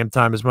at the same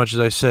time, as much as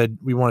I said,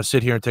 we want to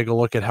sit here and take a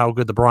look at how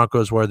good the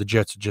Broncos were, the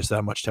Jets are just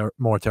that much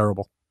more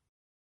terrible.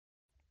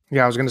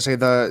 Yeah, I was going to say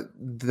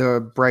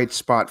the bright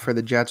spot for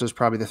the Jets was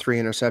probably the 3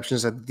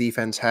 interceptions that the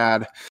defense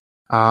had.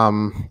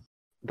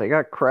 They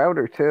got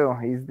Crowder, too.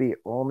 He's the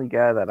only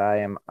guy that I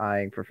am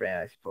eyeing for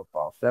fantasy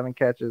football. 7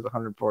 catches,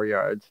 104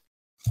 yards.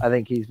 I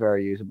think he's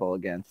very usable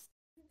against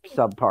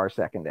subpar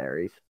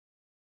secondaries.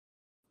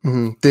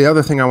 Mm-hmm. The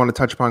other thing I want to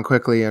touch upon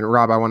quickly, and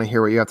Rob, I want to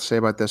hear what you have to say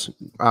about this.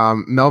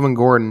 Melvin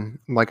Gordon,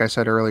 like I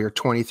said earlier,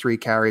 23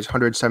 carries,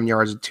 107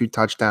 yards, and 2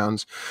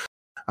 touchdowns.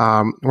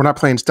 We're not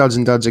playing studs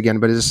and duds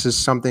again, but this is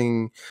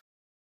something...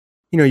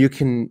 You know,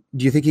 do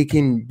you think he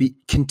can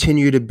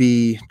continue to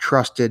be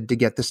trusted to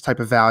get this type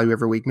of value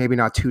every week? Maybe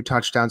not 2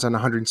 touchdowns on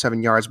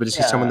 107 yards, but is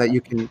he someone that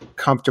you can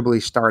comfortably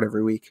start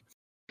every week?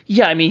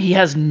 Yeah, I mean, he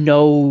has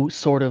no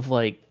sort of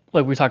like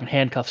we were talking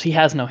handcuffs. He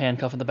has no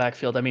handcuff in the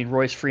backfield. I mean,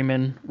 Royce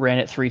Freeman ran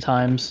it 3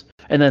 times,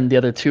 and then the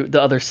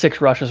other 6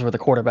 rushes were the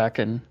quarterback,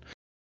 and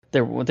they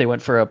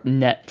went for a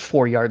net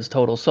 4 yards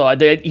total. So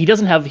he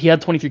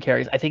had 23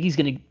 carries. I think he's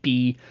going to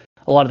be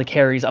a lot of the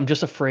carries. I'm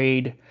just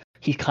afraid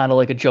he's kind of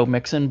like a Joe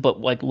Mixon,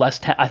 but like less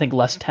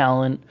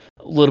talent,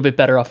 a little bit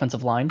better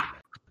offensive line.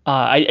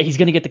 He's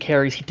going to get the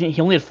carries. He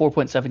only had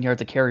 4.7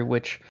 yards a carry,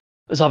 which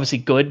is obviously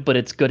good, but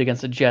it's good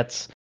against the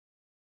Jets.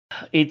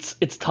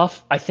 It's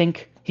tough. I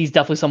think he's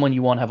definitely someone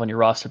you want to have on your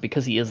roster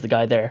because he is the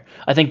guy there.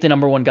 I think the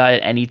number one guy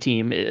at any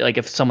team, like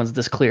if someone's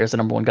this clear as the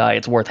number one guy,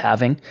 it's worth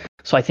having.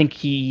 So I think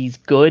he's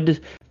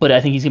good, but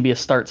I think he's going to be a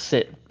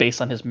start-sit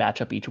based on his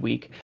matchup each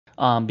week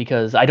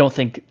because I don't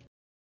think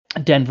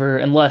Denver,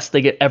 unless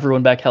they get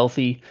everyone back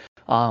healthy,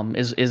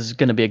 is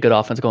going to be a good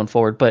offense going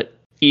forward. But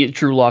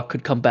Drew Lock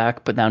could come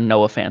back, but now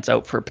Noah Fant's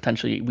out for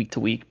potentially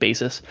week-to-week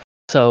basis.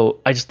 So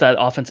that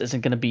offense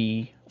isn't going to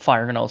be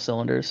firing on all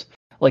cylinders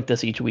like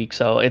this each week.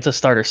 So it's a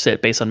starter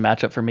sit based on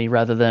matchup for me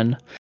rather than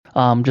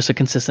just a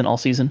consistent all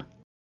season.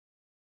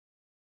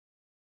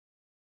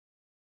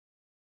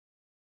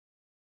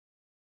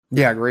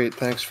 Yeah, great.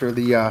 Thanks for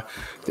the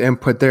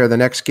input there. The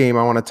next game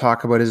I want to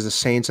talk about is the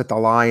Saints at the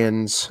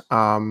Lions.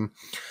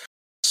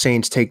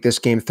 Saints take this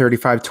game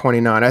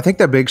 35-29. I think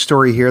the big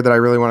story here that I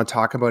really want to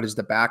talk about is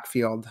the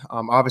backfield.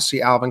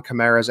 Obviously, Alvin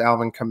Kamara is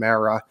Alvin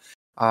Kamara.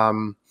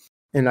 And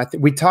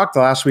we talked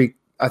last week,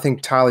 I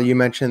think, Tyler, you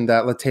mentioned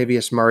that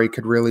Latavius Murray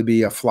could really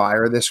be a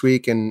flyer this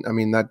week. And, I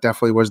mean, that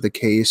definitely was the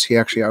case. He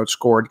actually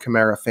outscored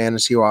Kamara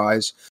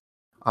fantasy-wise.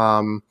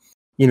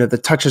 You know, the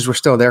touches were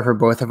still there for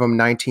both of them,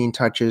 19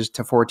 touches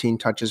to 14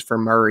 touches for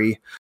Murray.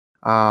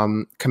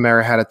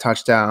 Kamara had a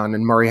touchdown,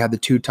 and Murray had the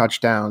 2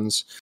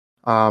 touchdowns.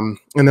 And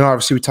then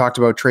obviously we talked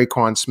about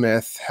Traquan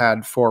Smith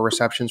had 4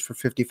 receptions for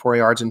 54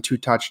 yards and 2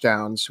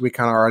 touchdowns. We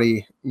kind of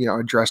already, you know,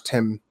 addressed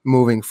him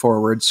moving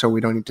forward, so we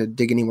don't need to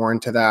dig any more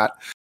into that.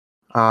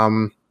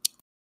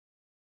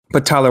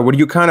 But Tyler, what do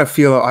you kind of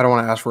feel? I don't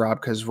want to ask Rob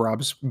because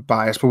Rob's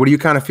biased, but what do you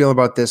kind of feel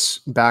about this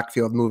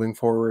backfield moving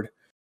forward?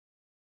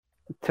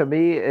 To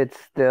me, it's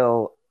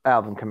still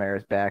Alvin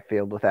Kamara's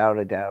backfield without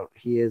a doubt.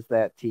 He is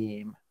that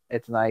team.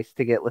 It's nice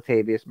to get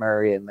Latavius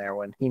Murray in there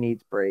when he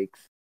needs breaks.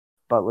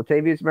 But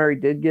Latavius Murray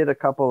did get a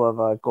couple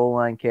of goal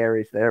line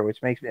carries there,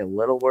 which makes me a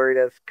little worried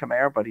as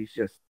Kamara, but he's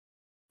just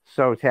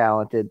so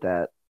talented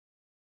that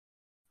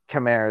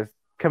Kamara's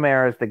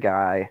the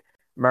guy.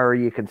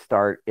 Murray you can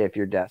start if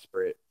you're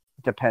desperate,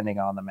 depending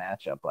on the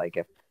matchup. Like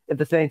if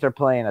the Saints are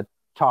playing a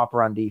top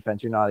run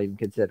defense, you're not even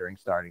considering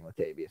starting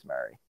Latavius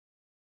Murray.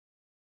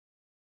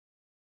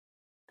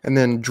 And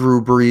then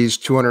Drew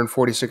Brees,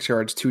 246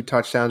 yards, 2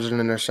 touchdowns and an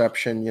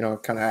interception,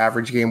 kind of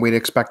average game we'd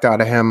expect out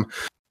of him.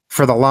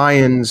 For the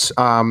Lions,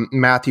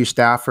 Matthew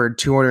Stafford,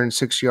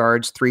 206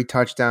 yards, 3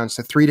 touchdowns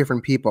to 3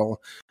 different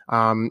people.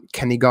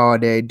 Kenny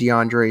Golladay,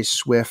 DeAndre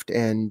Swift,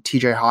 and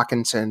TJ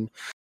Hawkinson.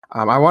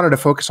 I wanted to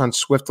focus on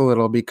Swift a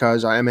little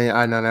because I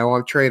know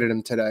I've traded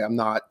him today. I'm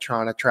not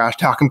trying to trash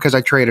talk him because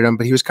I traded him,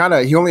 but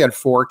he only had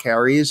 4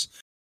 carries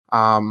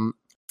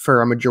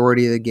for a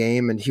majority of the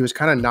game, and he was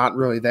kind of not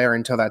really there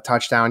until that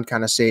touchdown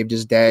kind of saved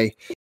his day.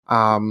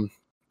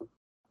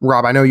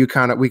 Rob, I know we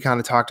kind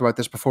of talked about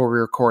this before we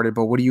recorded,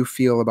 but what do you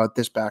feel about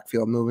this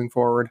backfield moving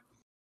forward?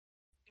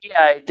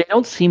 Yeah, they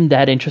don't seem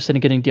that interested in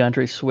getting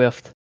DeAndre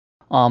Swift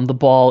the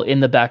ball in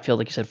the backfield,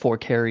 like you said, 4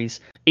 carries.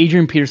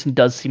 Adrian Peterson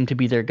does seem to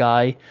be their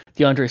guy.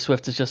 DeAndre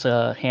Swift is just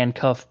a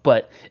handcuff,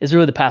 but is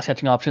really the pass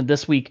catching option.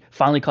 This week,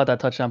 finally caught that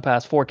touchdown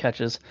pass, 4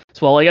 catches.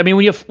 So,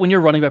 when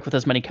you're running back with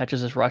as many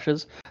catches as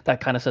rushes,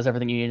 that kind of says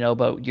everything you need to know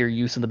about your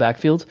use in the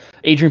backfield.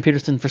 Adrian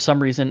Peterson, for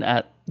some reason,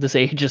 at this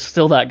age, is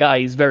still that guy.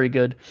 He's very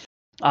good.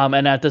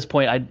 And at this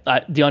point,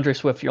 DeAndre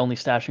Swift, you're only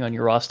stashing on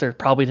your roster,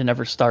 probably to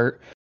never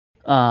start.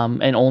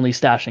 And only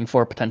stashing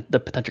for the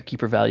potential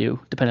keeper value,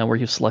 depending on where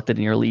you've selected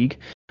in your league.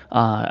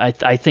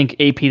 I think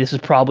AP, this is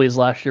probably his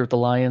last year with the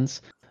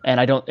Lions, and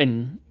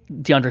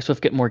DeAndre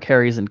Swift get more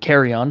carries and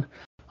carry on.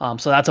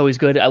 So that's always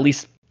good. At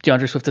least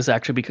DeAndre Swift is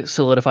actually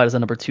solidified as the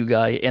number 2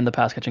 guy and the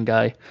pass catching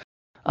guy.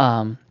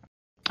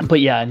 But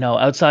yeah, no,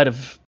 outside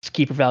of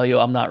keeper value,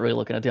 I'm not really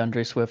looking at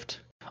DeAndre Swift,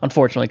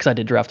 unfortunately, because I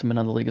did draft him in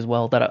the league as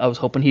well. That I was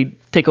hoping he'd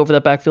take over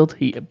that backfield,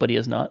 but he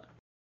is not.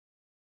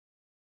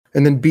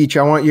 And then Beach,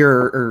 I want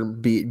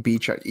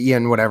Beach,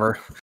 Ian, whatever.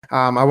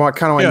 I want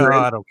kind of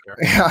I don't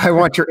care. I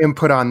want your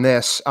input on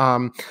this.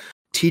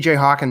 TJ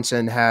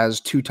Hawkinson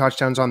has 2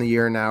 touchdowns on the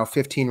year now,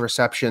 15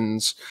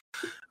 receptions.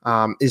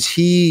 Is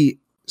he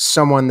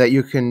someone that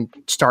you can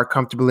start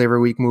comfortably every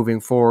week moving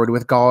forward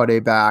with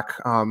Golladay back?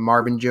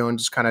 Marvin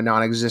Jones is kind of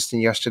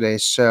non-existent yesterday.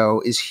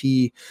 So is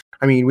he,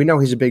 we know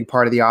he's a big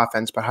part of the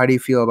offense, but how do you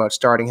feel about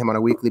starting him on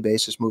a weekly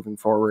basis moving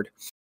forward?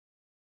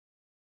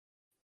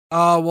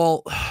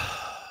 Well,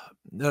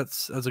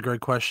 that's a great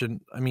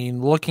question.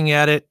 Looking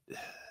at it,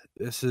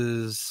 this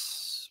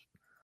is,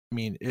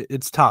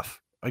 it's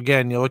tough.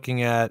 Again, you're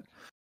looking at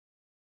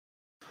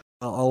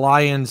a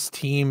Lions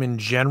team in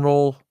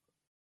general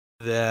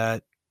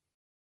that,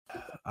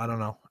 I don't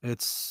know.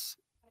 It's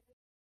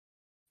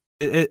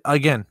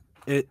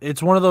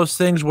one of those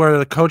things where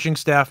the coaching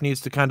staff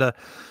needs to kind of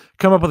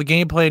come up with a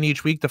game plan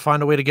each week to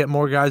find a way to get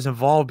more guys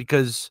involved,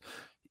 because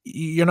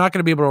you're not going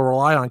to be able to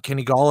rely on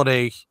Kenny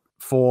Golladay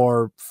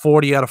for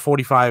 40 out of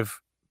 45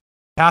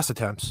 pass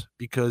attempts,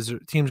 because the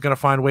team's going to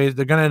find ways.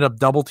 They're going to end up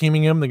double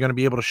teaming him. They're going to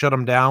be able to shut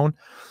him down.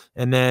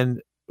 And then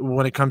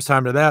when it comes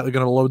time to that, they're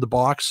going to load the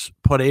box,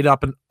 put 8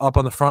 up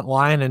on the front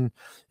line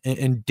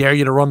and dare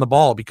you to run the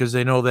ball, because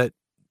they know that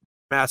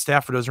Matt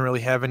Stafford doesn't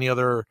really have any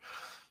other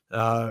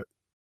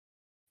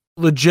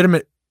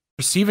legitimate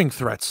receiving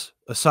threats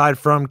aside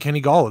from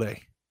Kenny Golladay.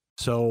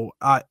 So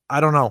I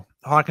don't know.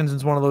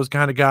 Hawkinson's one of those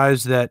kind of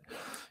guys that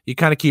you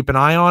kind of keep an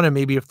eye on, and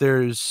maybe if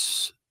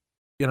there's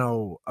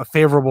a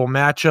favorable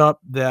matchup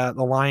that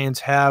the Lions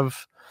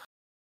have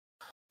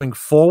going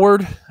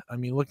forward.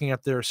 Looking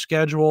at their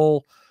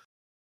schedule,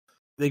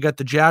 they got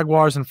the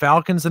Jaguars and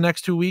Falcons the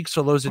next 2 weeks.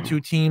 So those are 2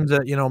 teams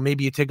that,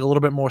 maybe you take a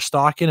little bit more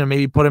stock in and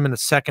maybe put them in the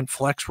second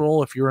flex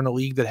role if you're in a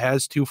league that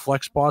has 2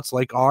 flex spots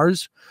like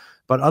ours.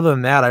 But other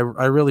than that, I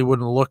really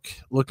wouldn't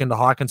look into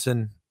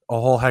Hawkinson a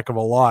whole heck of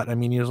a lot.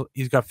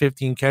 He's got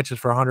 15 catches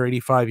for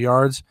 185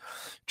 yards,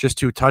 just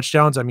 2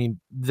 touchdowns.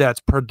 That's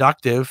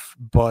productive,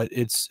 but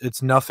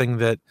it's nothing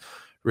that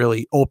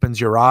really opens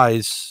your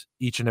eyes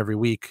each and every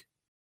week.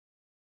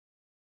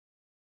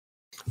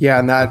 Yeah,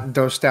 and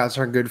those stats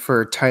are good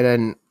for tight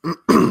end.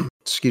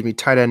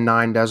 Tight end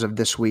 9 as of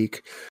this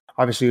week.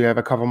 Obviously, we have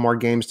a couple more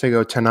games to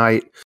go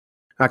tonight.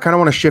 I kind of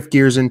want to shift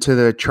gears into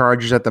the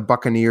Chargers at the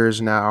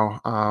Buccaneers now.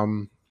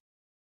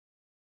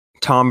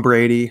 Tom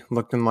Brady,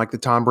 looking like the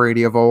Tom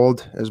Brady of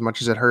old, as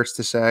much as it hurts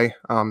to say.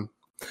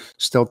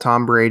 Still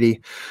Tom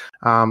Brady.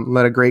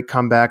 Led a great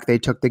comeback. They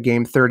took the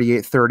game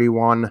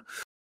 38-31. I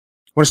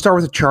want to start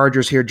with the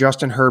Chargers here.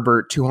 Justin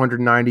Herbert,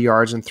 290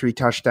 yards and 3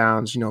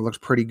 touchdowns. Looks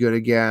pretty good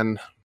again.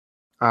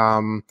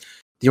 The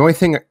only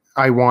thing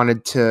I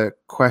wanted to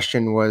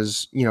question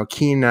was,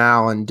 Keenan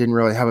Allen didn't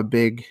really have a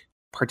big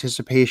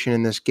participation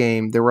in this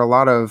game. There were a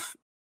lot of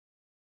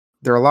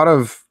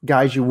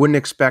guys you wouldn't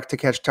expect to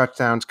catch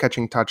touchdowns,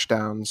 catching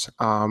touchdowns.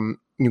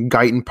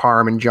 Guyton,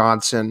 Parham, and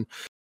Johnson.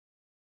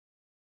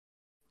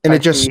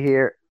 And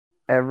here,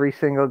 every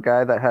single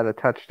guy that had a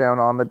touchdown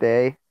on the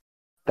day,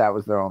 that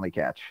was their only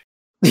catch.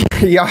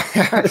 Yeah,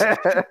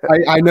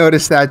 I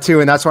noticed that too,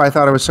 and that's why I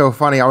thought it was so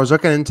funny. I was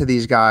looking into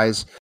these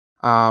guys.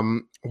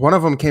 One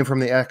of them came from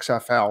the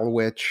XFL,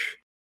 which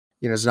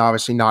is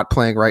obviously not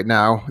playing right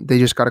now. They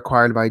just got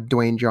acquired by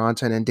Dwayne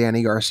Johnson and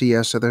Danny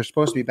Garcia, so they're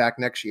supposed to be back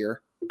next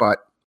year. But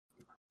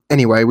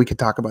anyway, we could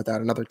talk about that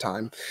another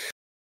time.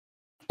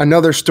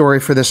 Another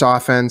story for this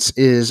offense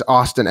is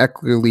Austin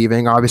Eckler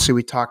leaving. Obviously,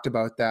 we talked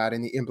about that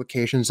and the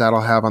implications that'll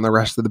have on the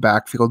rest of the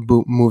backfield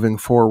moving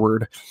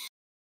forward.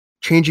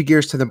 Changing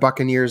gears to the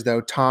Buccaneers,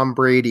 though, Tom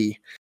Brady,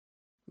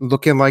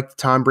 looking like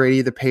Tom Brady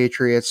of the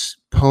Patriots,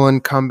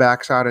 pulling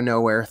comebacks out of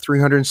nowhere,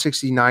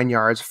 369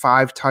 yards,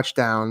 5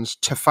 touchdowns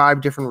to 5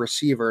 different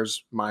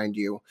receivers, mind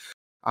you.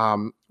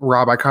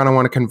 Rob, I kind of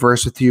want to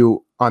converse with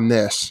you on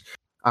this.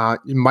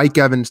 Mike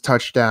Evans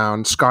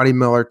touchdown, Scotty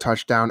Miller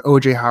touchdown,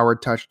 OJ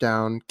Howard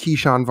touchdown,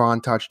 Keyshawn Vaughn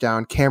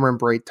touchdown, Cameron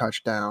Brate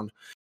touchdown.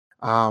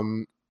 How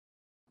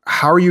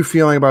are you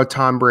feeling about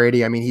Tom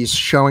Brady? I mean, he's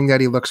showing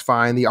that he looks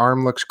fine. The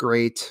arm looks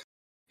great.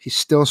 He's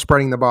still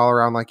spreading the ball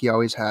around like he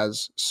always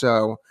has.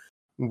 So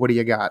what do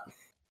you got?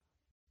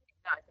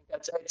 I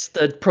think it's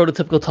the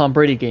prototypical Tom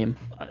Brady game.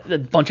 A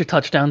bunch of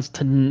touchdowns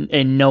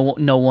and no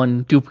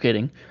one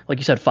duplicating. Like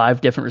you said,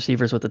 5 different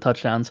receivers with the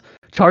touchdowns.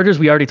 Chargers,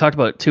 we already talked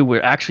about too. We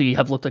actually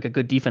have looked like a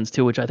good defense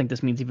too, which I think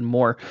this means even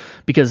more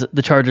because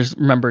the Chargers,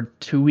 remember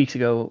 2 weeks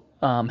ago,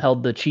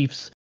 held the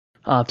Chiefs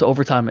to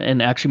overtime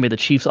and actually made the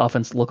Chiefs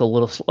offense look a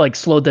little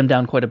slowed them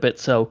down quite a bit.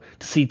 So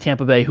to see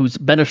Tampa Bay, who's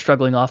been a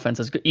struggling offense,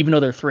 even though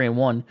they're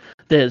 3-1,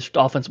 the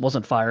offense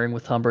wasn't firing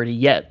with Tom Brady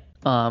yet.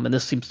 And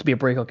this seems to be a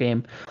breakout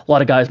game. A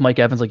lot of guys, Mike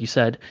Evans, like you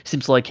said,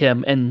 seems to like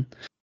him.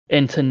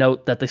 And to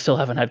note that they still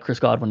haven't had Chris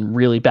Godwin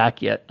really back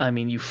yet. I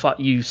mean, you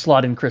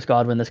slot in Chris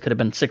Godwin, this could have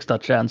been 6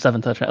 touchdowns,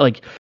 7 touchdowns.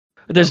 Like,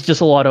 there's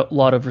just a lot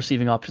of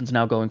receiving options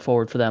now going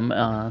forward for them,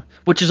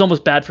 which is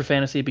almost bad for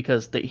fantasy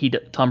because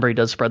Tom Brady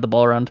does spread the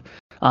ball around.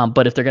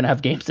 But if they're going to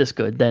have games this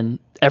good, then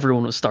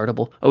everyone was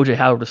startable. OJ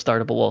Howard was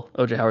startable. Well,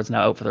 OJ Howard's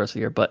now out for the rest of the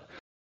year, but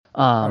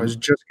I was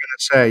just going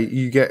to say,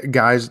 you get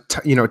guys,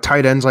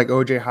 tight ends like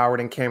OJ Howard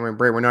and Cameron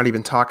Brate. We're not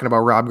even talking about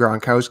Rob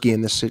Gronkowski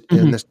in this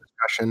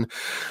discussion.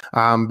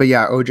 But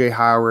yeah, OJ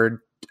Howard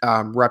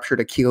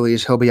ruptured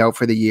Achilles. He'll be out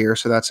for the year.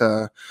 So that's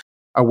a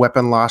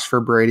weapon loss for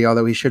Brady,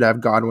 although he should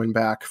have Godwin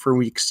back for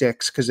week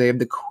 6 because they have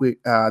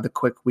the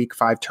quick week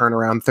 5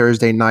 turnaround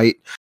Thursday night.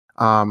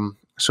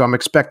 So I'm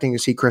expecting to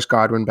see Chris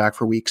Godwin back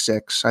for week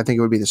 6. I think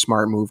it would be the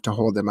smart move to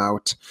hold him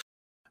out.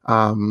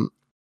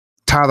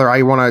 Tyler,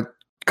 I want to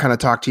kind of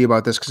talk to you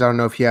about this because I don't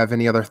know if you have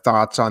any other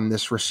thoughts on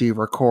this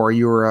receiver core.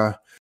 You were a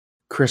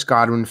Chris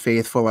Godwin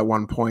faithful at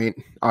one point.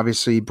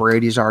 Obviously,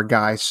 Brady's our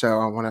guy, so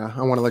I want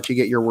to let you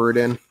get your word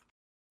in.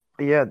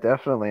 Yeah,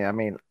 definitely. I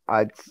mean,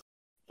 it's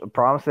a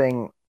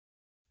promising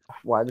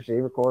wide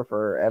receiver core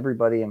for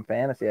everybody in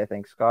fantasy. I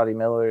think Scotty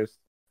Miller's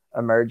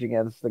emerging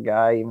as the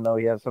guy, even though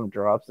he has some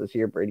drops this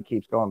year. Brady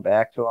keeps going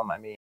back to him. I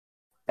mean,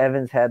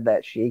 Evans had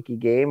that shaky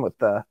game with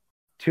the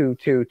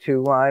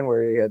 2-2-2 line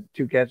where he had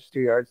 2 catches,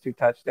 2 yards, 2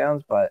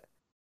 touchdowns, but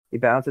he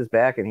bounces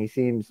back and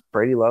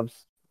Brady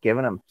loves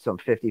giving him some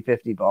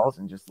 50-50 balls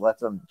and just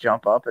lets him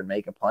jump up and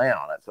make a play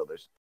on it. So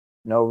there's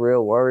no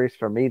real worries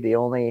for me. The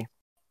only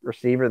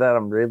receiver that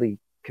I'm really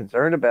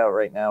concerned about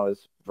right now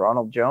is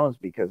Ronald Jones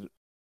because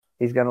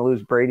he's going to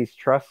lose Brady's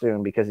trust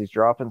soon because he's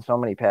dropping so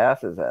many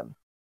passes, and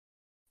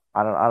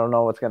I don't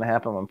know what's going to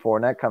happen when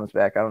Fournette comes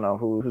back. I don't know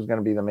who's going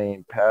to be the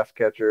main pass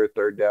catcher,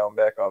 third down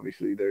back.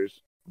 Obviously,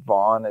 there's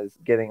Vaughn is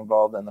getting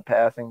involved in the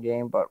passing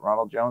game, but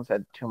Ronald Jones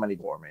had too many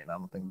for me, and I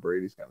don't think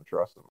Brady's going to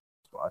trust him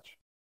much.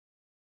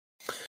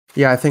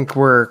 Yeah, I think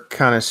we're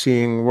kind of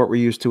seeing what we're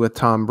used to with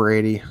Tom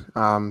Brady,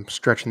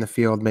 stretching the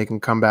field,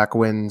 making comeback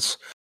wins.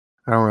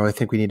 I don't really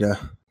think we need to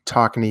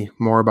talk any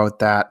more about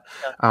that.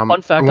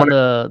 Fun fact on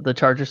the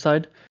Chargers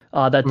side,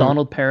 that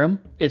Donald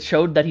Parham, it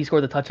showed that he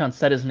scored the touchdown,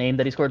 said his name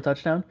that he scored a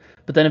touchdown,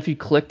 but then if you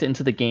clicked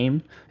into the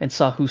game and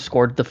saw who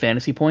scored the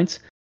fantasy points,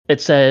 it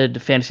said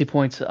fantasy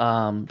points,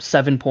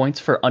 7 points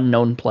for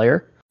unknown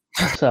player.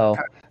 So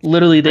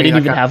literally, they didn't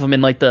even have him in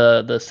like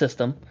the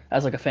system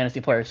as like a fantasy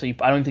player. So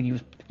I don't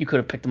think you could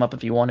have picked him up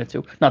if you wanted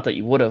to. Not that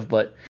you would have,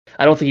 but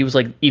I don't think he was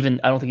I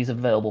don't think he's an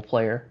available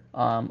player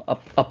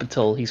up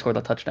until he scored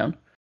that touchdown.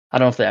 I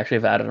don't know if they actually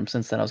have added him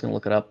since then. I was gonna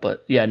look it up,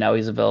 but yeah, now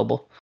he's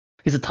available.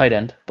 He's a tight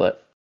end,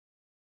 but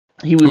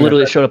he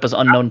literally showed up as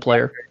unknown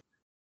player.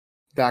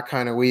 That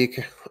kind of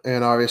week,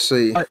 and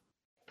obviously,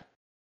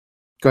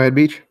 go ahead,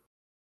 Beach.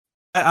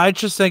 I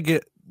just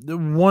think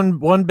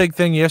one big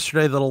thing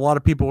yesterday that a lot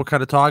of people were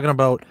kind of talking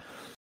about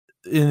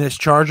in this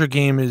Charger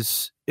game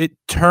is it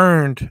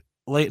turned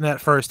late in that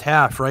first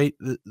half, right?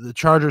 The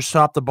Chargers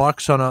stopped the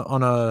Bucs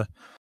on a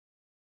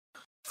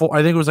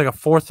I think it was like a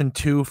 4th and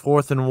 2,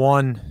 4th and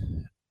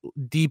 1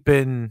 deep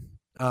in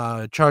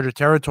Charger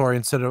territory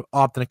instead of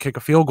opting to kick a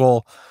field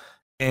goal,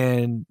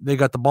 and they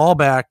got the ball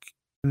back,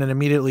 and then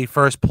immediately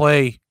first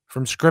play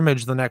from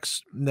scrimmage, the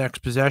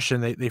next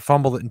possession, they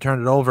fumbled it and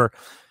turned it over.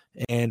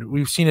 And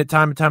we've seen it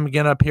time and time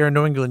again up here in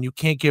New England. You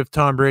can't give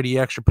Tom Brady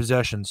extra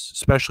possessions,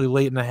 especially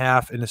late in the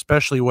half, and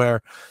especially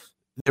where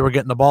they were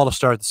getting the ball to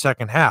start the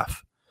second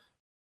half.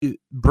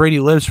 Brady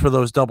lives for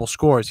those double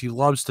scores. He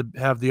loves to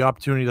have the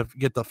opportunity to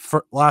get the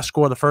last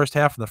score of the first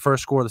half and the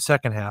first score of the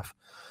second half.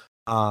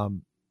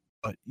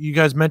 But you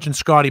guys mentioned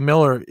Scotty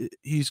Miller.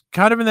 He's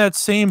kind of in that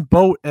same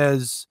boat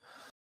as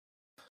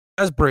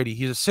Brady.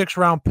 He's a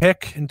 6th-round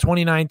pick in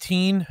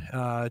 2019,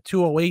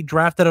 208,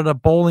 drafted at a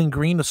Bowling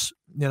Green,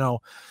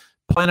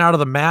 playing out of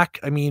the MAC.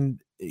 I mean,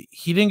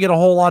 he didn't get a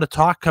whole lot of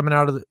talk coming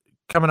out of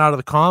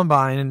the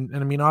combine, and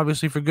I mean,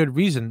 obviously for good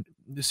reason,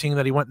 seeing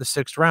that he went in the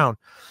 6th round.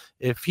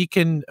 If he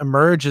can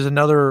emerge as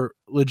another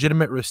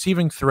legitimate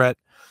receiving threat,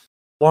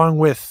 along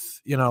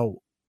with, you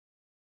know,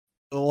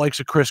 the likes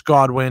of Chris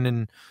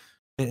Godwin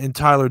and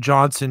Tyler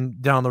Johnson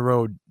down the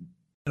road,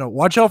 you know,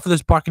 watch out for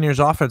this Buccaneers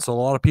offense. A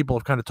lot of people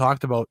have kind of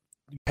talked about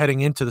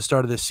heading into the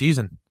start of this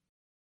season.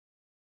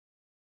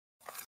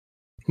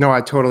 No,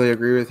 I totally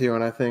agree with you.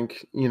 And I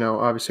think, you know,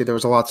 obviously there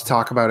was a lot to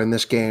talk about in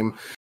this game.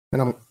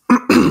 And I'm,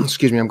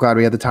 excuse me, I'm glad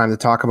we had the time to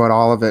talk about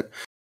all of it.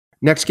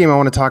 Next game I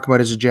want to talk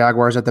about is the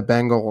Jaguars at the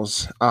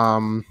Bengals.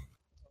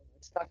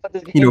 Let's talk about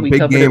this game. You know, We big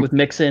covered game. it with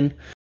Mixon,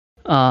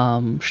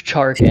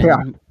 Chark,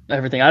 and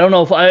everything. I don't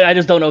know if I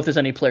just don't know if there's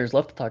any players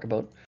left to talk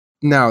about.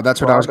 No,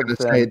 that's what I was going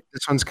to Robinson. say.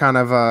 This one's kind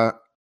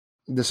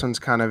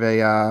of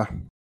a,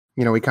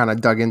 you know, we kind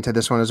of dug into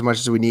this one as much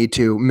as we need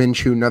to.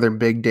 Minshew, another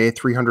big day,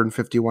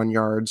 351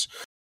 yards,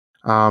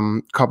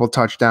 couple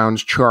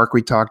touchdowns. Chark,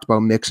 we talked about.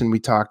 Mixon, we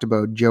talked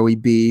about. Joey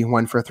B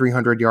went for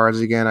 300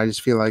 yards again. I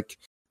just feel like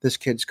this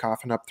kid's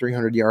coughing up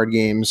 300-yard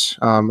games,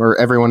 or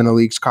everyone in the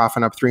league's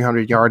coughing up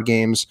 300-yard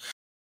games.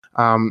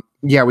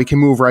 Yeah, we can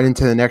move right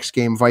into the next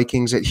game.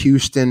 Vikings at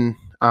Houston.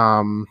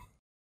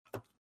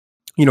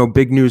 You know,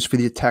 big news for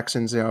the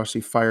Texans. They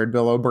obviously fired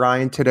Bill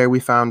O'Brien today, we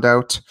found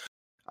out.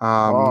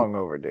 Long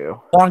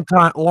overdue. Long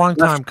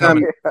time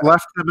coming.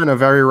 Left them in a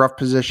very rough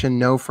position.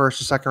 No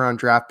first or second round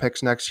draft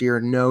picks next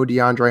year. No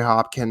DeAndre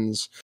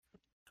Hopkins.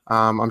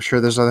 I'm sure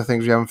there's other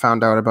things we haven't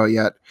found out about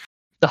yet.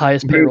 The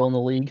highest payroll in the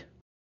league.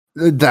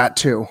 That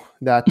too.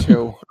 But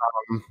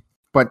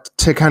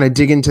to kind of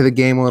dig into the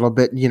game a little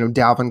bit, you know,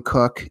 Dalvin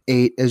Cook,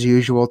 8 as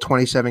usual,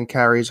 27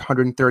 carries,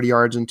 130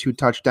 yards and 2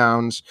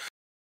 touchdowns.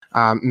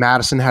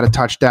 Madison had a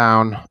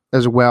touchdown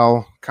as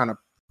well, kind of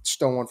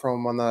stolen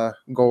from him on the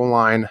goal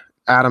line.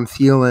 Adam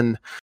Thielen,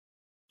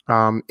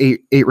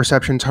 8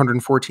 receptions,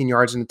 114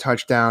 yards and a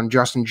touchdown.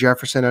 Justin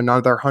Jefferson,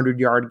 another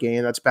 100-yard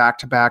game. That's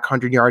back-to-back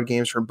 100-yard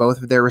games for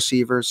both of their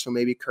receivers. So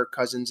maybe Kirk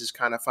Cousins is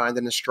kind of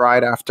finding his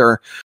stride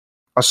after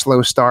a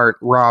slow start.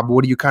 Rob,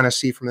 what do you kind of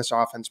see from this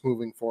offense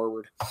moving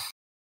forward?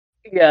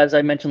 Yeah, as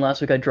I mentioned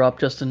last week, I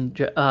dropped Justin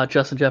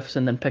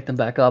Jefferson, then picked him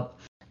back up.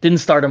 Didn't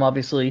start him,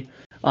 obviously,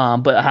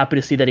 but happy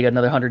to see that he got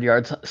another 100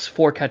 yards.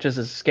 4 catches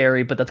is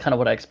scary, but that's kind of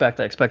what I expect.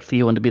 I expect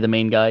Thielen to be the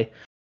main guy.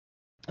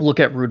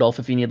 Look at Rudolph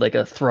if you need like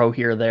a throw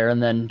here or there,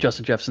 and then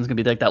Justin Jefferson's going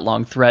to be like that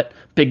long threat,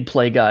 big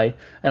play guy,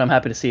 and I'm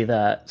happy to see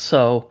that.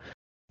 So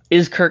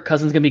is Kirk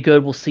Cousins going to be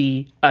good? We'll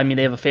see. I mean,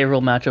 they have a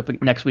favorable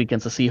matchup next week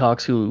against the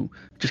Seahawks, who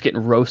just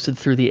getting roasted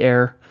through the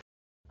air.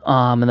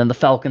 And then the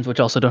Falcons, which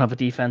also don't have a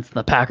defense, and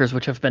the Packers,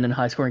 which have been in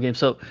high-scoring games.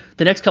 So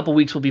the next couple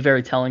weeks will be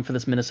very telling for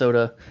this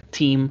Minnesota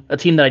team, a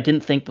team that I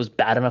didn't think was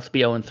bad enough to be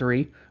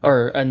 0-3,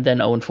 and then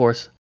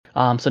 0-4.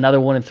 So now they're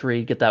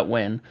 1-3, get that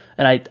win.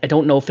 And I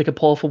don't know if they could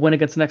pull off a win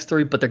against the next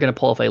 3, but they're going to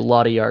pull off a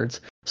lot of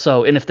yards.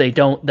 So, and if they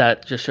don't,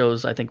 that just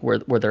shows, I think, where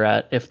they're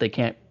at if they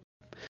can't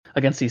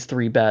against these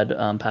 3 bad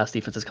pass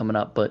defenses coming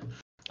up. But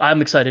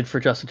I'm excited for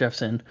Justin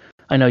Jefferson.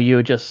 I know you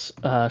had just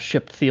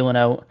shipped Thielen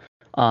out,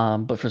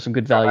 but for some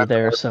good value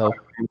there. So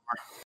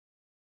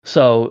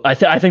I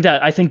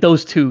think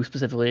those 2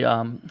 specifically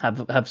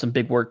have some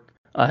big work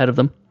ahead of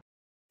them.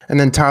 And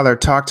then Tyler,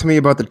 talk to me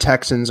about the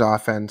Texans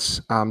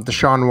offense.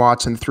 Deshaun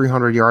Watson,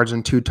 300 yards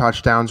and 2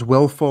 touchdowns.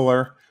 Will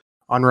Fuller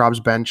on Rob's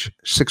bench,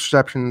 6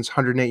 receptions,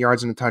 108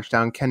 yards and a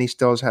touchdown. Kenny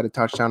Stills had a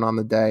touchdown on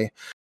the day.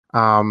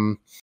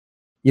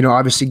 You know,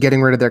 obviously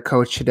getting rid of their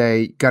coach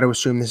today, got to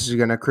assume this is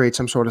going to create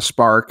some sort of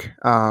spark.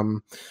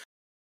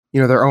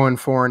 You know, they're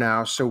 0-4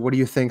 now. So what do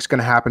you think is going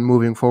to happen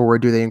moving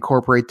forward? Do they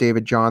incorporate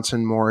David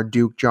Johnson more,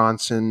 Duke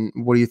Johnson?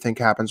 What do you think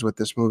happens with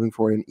this moving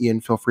forward? And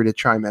Ian, feel free to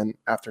chime in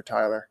after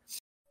Tyler.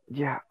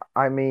 Yeah,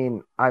 I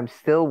mean, I'm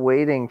still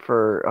waiting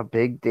for a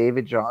big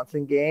David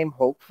Johnson game.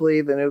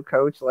 Hopefully the new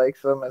coach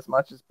likes him as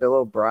much as Bill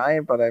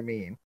O'Brien, but I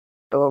mean,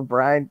 Bill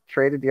O'Brien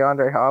traded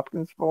DeAndre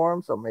Hopkins for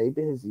him, so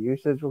maybe his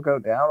usage will go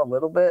down a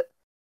little bit.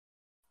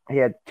 He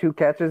had 2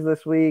 catches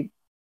this week,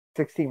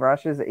 16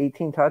 rushes,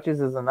 18 touches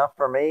is enough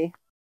for me.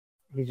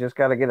 He's just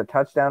got to get a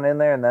touchdown in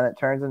there, and then it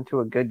turns into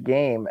a good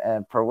game.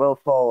 And for Will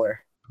Fuller,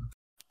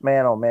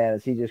 man, oh man,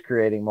 is he just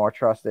creating more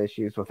trust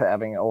issues with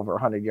having over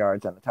 100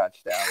 yards and a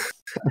touchdown.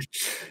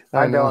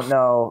 I don't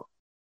know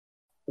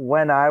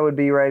when I would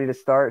be ready to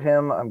start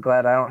him. I'm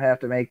glad I don't have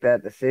to make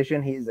that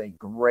decision. He's a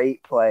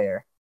great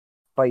player,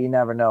 but you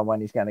never know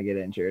when he's going to get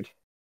injured.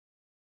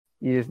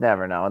 You just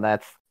never know, and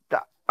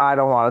I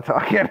don't want to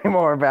talk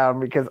anymore about him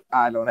because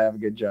I don't have a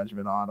good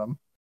judgment on him.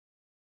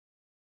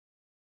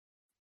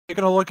 You're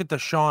going to look at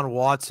Deshaun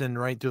Watson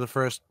right through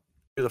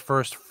the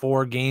first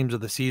 4 games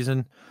of the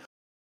season.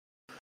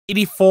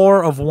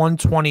 84 of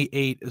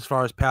 128 as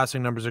far as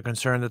passing numbers are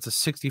concerned. That's a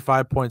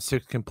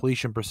 65.6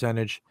 completion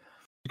percentage.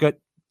 You got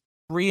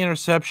 3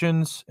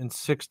 interceptions and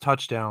 6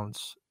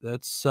 touchdowns.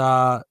 That's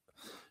not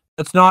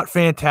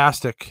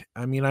fantastic.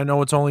 I mean, I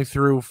know it's only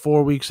through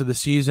 4 weeks of the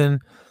season.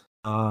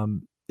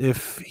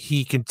 If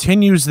he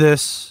continues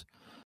this,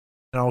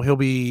 you know,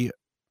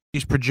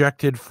 he's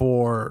projected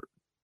for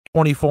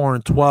 24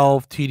 and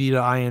 12 TD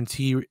to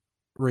INT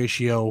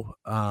ratio.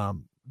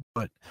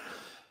 But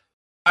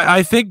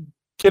I think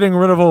getting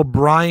rid of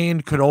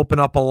O'Brien could open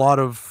up a lot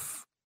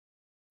of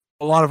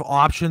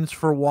options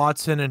for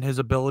Watson and his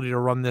ability to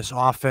run this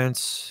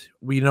offense.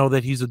 We know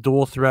that he's a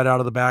dual threat out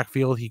of the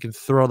backfield. He can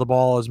throw the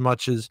ball as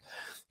much as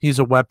he's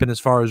a weapon as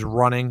far as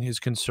running is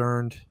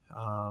concerned.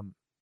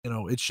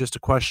 It's just a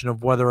question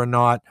of whether or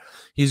not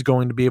he's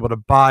going to be able to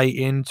buy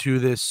into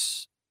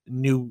this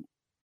new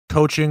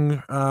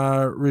coaching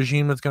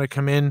regime that's going to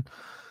come in.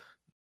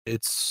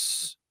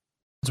 It's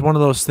one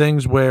of those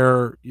things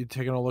where you're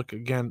taking a look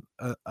again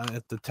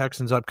at the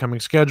Texans' upcoming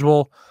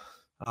schedule.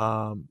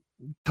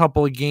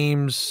 Couple of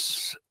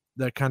games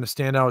that kind of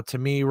stand out to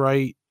me,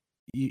 right?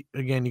 You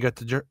got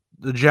the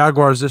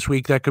Jaguars this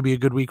week. That could be a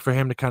good week for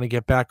him to kind of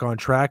get back on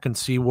track and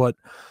see what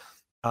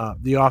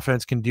the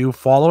offense can do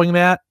following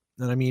that.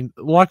 And I mean,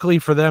 luckily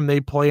for them,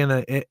 they play in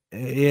a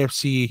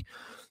AFC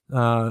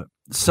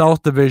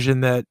South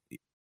division that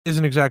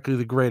isn't exactly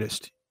the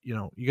greatest.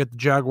 You get the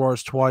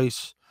Jaguars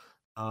twice.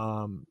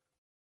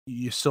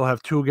 You still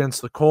have 2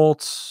 against the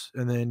Colts,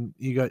 and then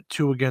you got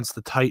 2 against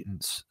the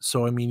Titans.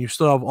 So, I mean, you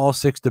still have all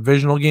 6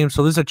 divisional games.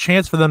 So there's a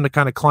chance for them to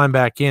kind of climb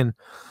back in,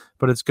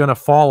 but it's going to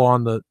fall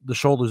on the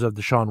shoulders of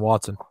Deshaun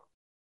Watson.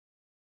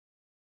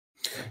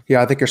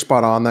 Yeah, I think you're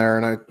spot on there.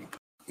 And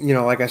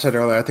like I said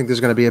earlier, I think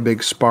there's going to be a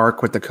big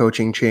spark with the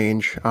coaching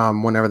change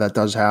whenever that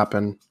does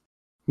happen.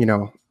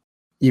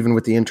 Even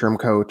with the interim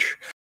coach,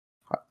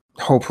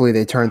 hopefully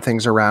they turn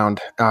things around.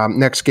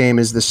 Next game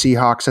is the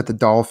Seahawks at the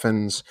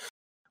Dolphins.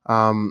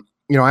 I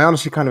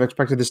honestly kind of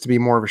expected this to be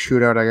more of a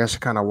shootout. I guess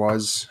it kind of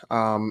was.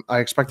 I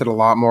expected a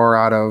lot more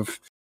out of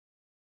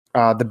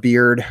the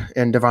Beard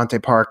and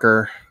Devontae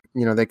Parker.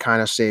 They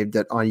kind of saved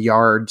it on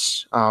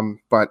yards.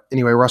 But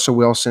anyway, Russell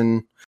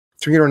Wilson,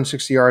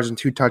 360 yards and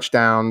 2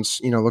 touchdowns,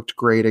 looked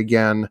great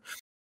again.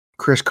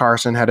 Chris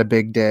Carson had a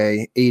big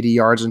day, 80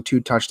 yards and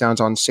 2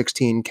 touchdowns on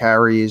 16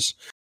 carries.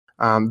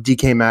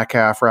 DK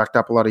Metcalf racked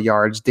up a lot of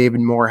yards. David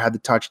Moore had the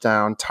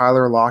touchdown.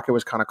 Tyler Lockett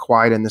was kind of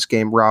quiet in this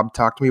game. Rob,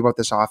 talk to me about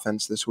this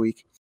offense this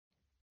week.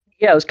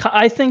 Yeah, it was.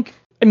 I think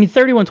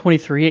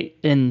 31-23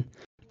 in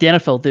the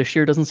NFL this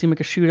year doesn't seem like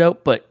a shootout,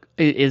 but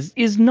it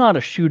is not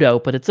a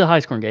shootout, but it's a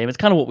high-scoring game. It's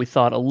kind of what we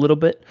thought a little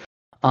bit.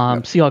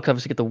 Seahawks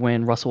obviously get the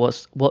win. Russell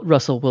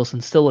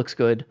Wilson still looks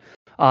good.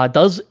 I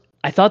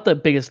thought the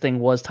biggest thing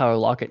was Tyler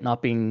Lockett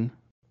not being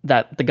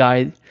the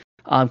guy,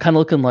 kind of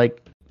looking like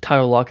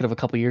Tyler Lockett of a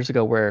couple years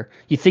ago, where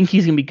you think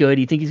he's going to be good,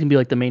 you think he's going to be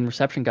like the main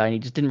reception guy, and he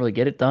just didn't really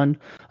get it done.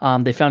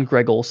 They found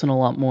Greg Olsen a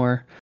lot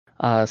more.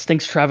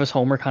 Stinks Travis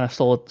Homer kind of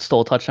stole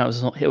a touchdown.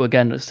 It was,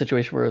 again, a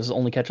situation where his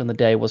only catch on the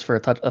day was for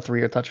a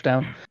 3-yard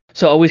touchdown.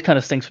 So it always kind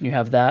of stinks when you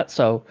have that.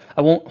 So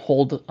I won't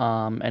hold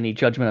any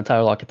judgment on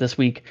Tyler Lockett this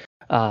week.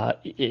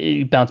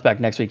 He bounced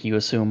back next week, you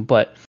assume.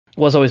 But it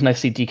was always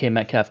nice to see DK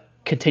Metcalf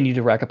continue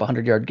to rack up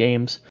 100-yard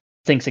games.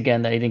 Thinks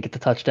again that he didn't get the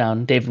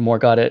touchdown. David Moore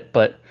got it,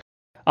 but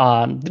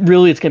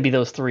really it's going to be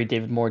those 3,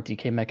 David Moore,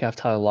 DK Metcalf,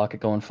 Tyler Lockett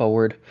going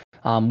forward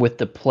with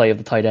the play of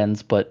the tight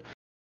ends. But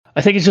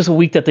I think it's just a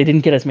week that they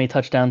didn't get as many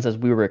touchdowns as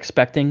we were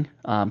expecting.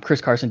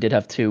 Chris Carson did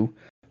have 2,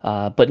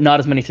 but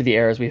not as many through the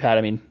air as we've had.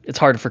 I mean, it's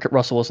hard for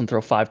Russell Wilson to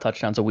throw 5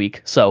 touchdowns a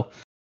week. So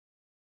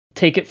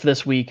take it for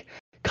this week.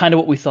 Kind of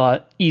what we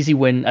thought. Easy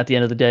win at the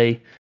end of the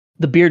day.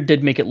 The Beard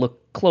did make it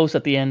look close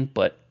at the end,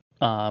 but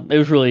it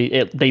was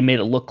really they made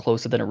it look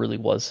closer than it really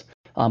was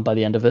by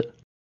the end of it.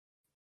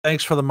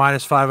 Thanks for the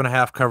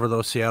 -5.5 cover,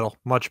 though, Seattle.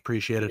 Much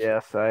appreciated.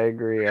 Yes, I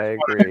agree.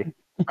 That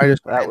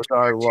was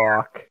our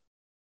lock.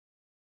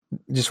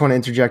 Just want to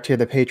interject here.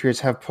 The Patriots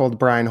have pulled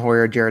Brian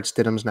Hoyer. Jarrett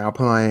Stidham's now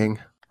playing.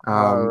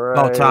 All right.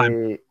 About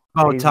time.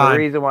 He's the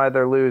reason why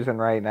they're losing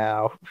right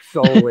now,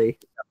 solely.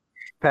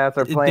 Pats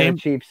are playing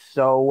cheap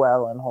so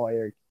well, and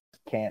Hoyer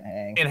can't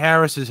hang. And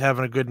Harris is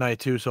having a good night,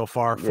 too, so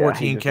far. Yeah,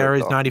 14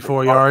 carries,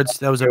 94 yards.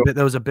 That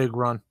was a big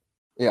run.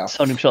 Yeah.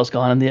 Sony Michel's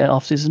gone in the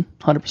offseason,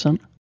 100%.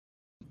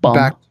 Bum.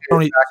 Back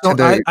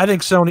to I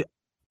think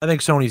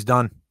Sony's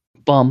done.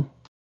 Bum.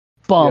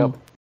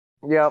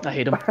 Yep. I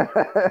hate him.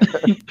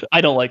 I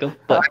don't like him,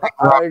 but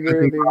I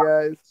agree with you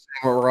guys.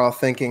 What we're all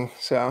thinking.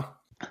 So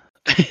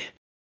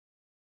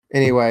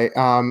anyway,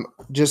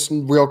 just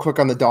real quick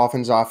on the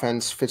Dolphins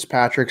offense,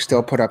 Fitzpatrick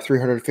still put up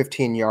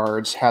 315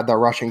 yards, had the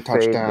rushing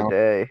touchdown.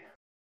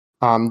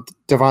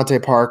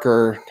 Devontae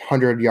Parker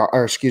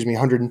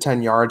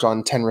 110 yards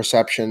on 10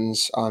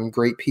 receptions.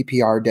 Great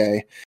PPR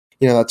day.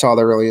 That's all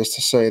there really is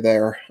to say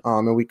there.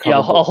 And we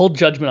I'll hold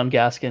judgment on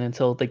Gaskin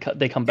until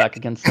they come back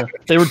against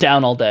they were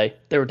down all day.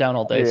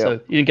 Yeah. So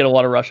you didn't get a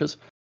lot of rushes.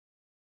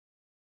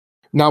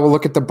 Now we'll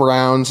look at the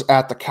Browns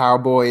at the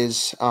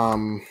Cowboys. How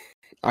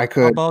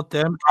about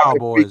them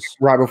Cowboys?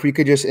 Rob, if we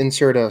could just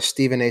insert a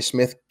Stephen A.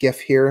 Smith gif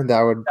here,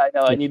 that would. I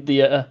know. I need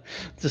the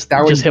just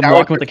him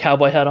walking with the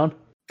cowboy hat on.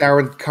 That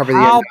would cover the.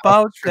 How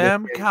about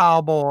them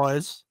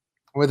Cowboys?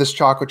 With his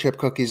chocolate chip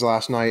cookies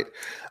last night.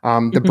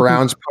 The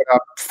Browns put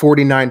up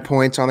 49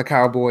 points on the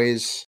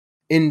Cowboys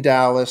in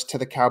Dallas to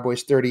the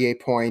Cowboys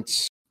 38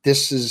 points.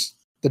 This is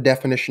the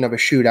definition of a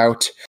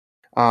shootout.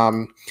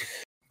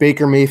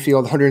 Baker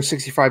Mayfield,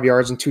 165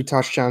 yards and 2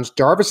 touchdowns.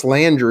 Jarvis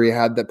Landry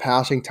had the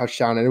passing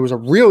touchdown, and it was a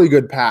really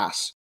good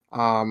pass.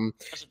 I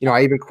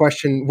even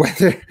questioned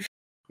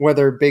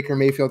whether Baker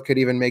Mayfield could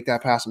even make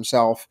that pass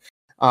himself.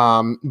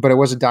 But it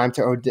was a dime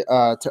to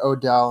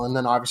Odell, and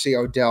then obviously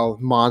Odell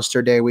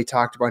monster day. We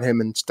talked about him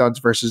in studs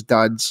versus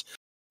duds.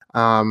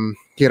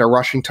 He had a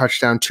rushing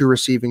touchdown, 2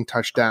 receiving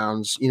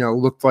touchdowns.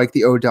 Looked like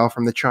the Odell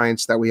from the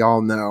Giants that we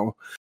all know.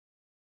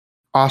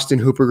 Austin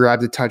Hooper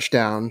grabbed a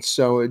touchdown.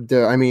 So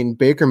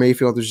Baker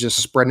Mayfield was just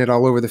spreading it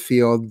all over the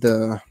field.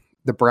 The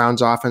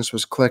Browns offense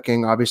was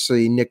clicking.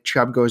 Obviously, Nick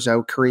Chubb goes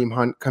out. Kareem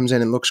Hunt comes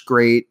in and looks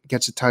great,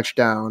 gets a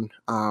touchdown.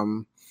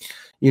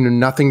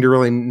 Nothing to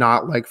really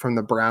not like from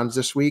the Browns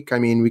this week. I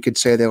mean, we could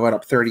say they let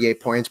up 38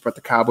 points, but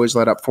the Cowboys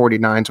let up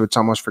 49, so it's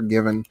almost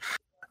forgiven.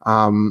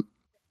 That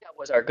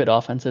was our good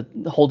offense.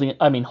 Holding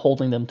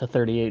them to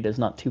 38 is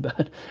not too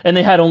bad. And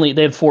they had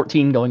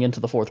 14 going into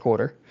the fourth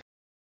quarter.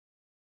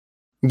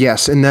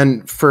 Yes, and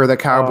then for the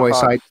Cowboys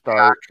side,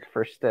 start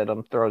for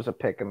Stidham throws a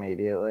pick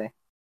immediately.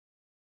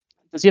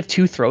 Does he have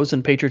 2 throws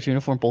in Patriots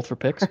uniform, both for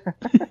picks?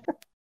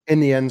 In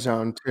the end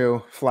zone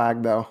too,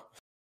 flag though.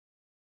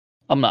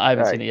 I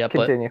haven't seen it yet,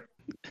 continue.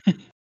 But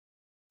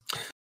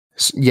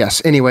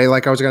yes. Anyway,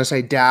 like I was going to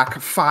say, Dak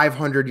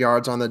 500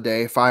 yards on the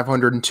day,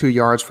 502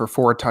 yards for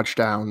 4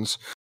 touchdowns.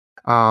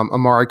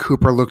 Amari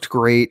Cooper looked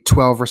great,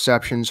 12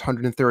 receptions,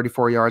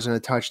 134 yards and a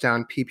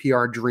touchdown.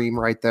 PPR dream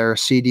right there.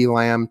 CeeDee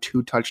Lamb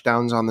 2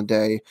 touchdowns on the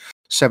day,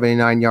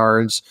 79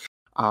 yards.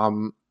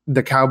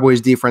 The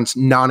Cowboys defense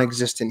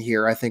non-existent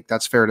here. I think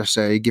that's fair to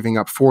say, giving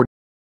up 49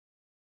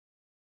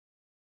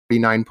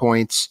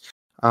 points.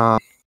 I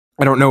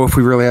don't know if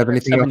we really have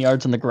anything 7 else.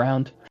 yards on the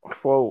ground.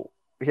 Whoa.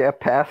 Yeah,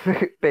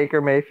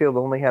 Baker Mayfield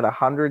only had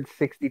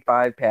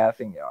 165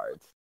 passing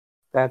yards.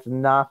 That's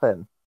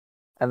nothing.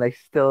 And they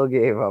still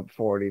gave up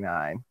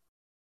 49.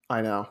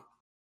 I know.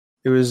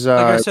 It was like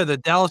I said, the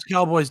Dallas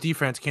Cowboys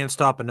defense can't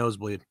stop a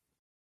nosebleed.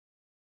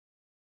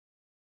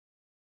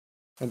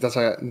 That's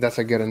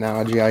a good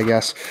analogy, I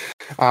guess.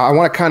 I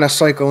want to kind of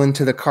cycle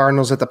into the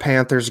Cardinals at the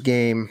Panthers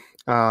game.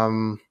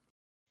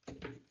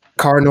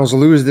 Cardinals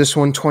lose this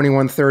one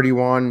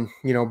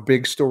 21-31.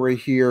 Big story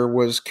here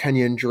was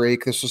Kenyon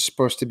Drake. This was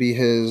supposed to be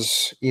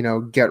his,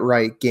 get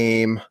right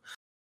game.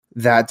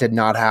 That did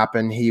not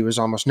happen. He was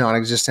almost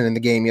non-existent in the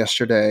game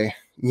yesterday.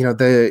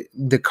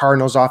 The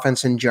Cardinals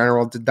offense in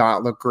general did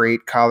not look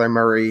great. Kyler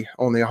Murray,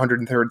 only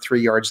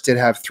 133 yards, did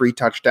have 3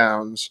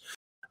 touchdowns.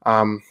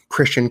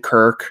 Christian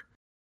Kirk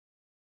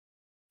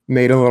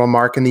made a little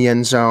mark in the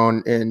end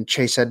zone, and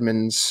Chase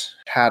Edmonds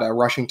had a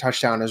rushing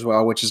touchdown as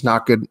well, which is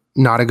not good.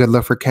 Not a good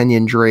look for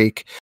Kenyon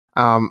Drake.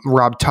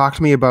 Rob, talk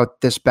to me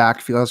about this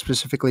backfield,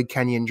 specifically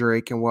Kenyon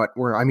Drake,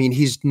 and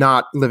he's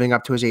not living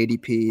up to his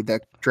ADP. The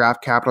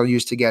draft capital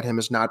used to get him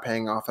is not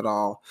paying off at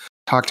all.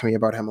 Talk to me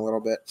about him a little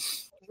bit.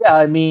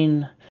 Yeah,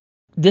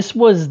 this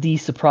was the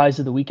surprise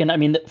of the weekend.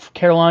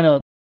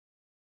 Carolina,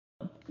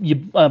 you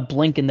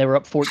blink and they were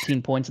up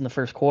 14 points in the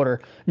first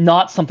quarter.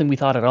 Not something we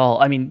thought at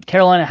all.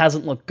 Carolina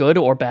hasn't looked good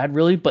or bad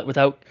really, but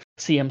without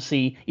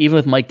CMC, even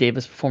with Mike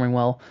Davis performing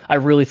well, I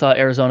really thought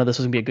Arizona, this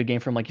was going to be a good game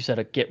for him. Like you said,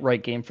 a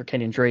get-right game for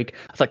Kenyon Drake.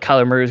 I thought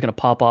Kyler Murray was going to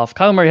pop off.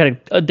 Kyler Murray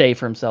had a day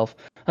for himself.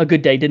 A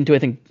good day. Didn't do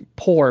anything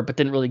poor, but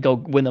didn't really go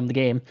win them the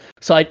game.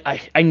 So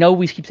I know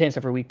we keep saying this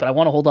every week, but I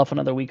want to hold off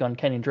another week on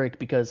Kenyon Drake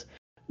because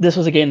this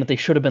was a game that they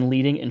should have been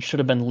leading and should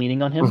have been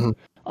leaning on him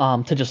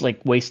to just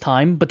waste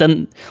time. But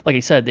then, like I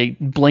said, they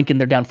blink and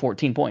they're down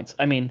 14 points.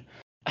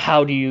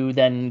 How do you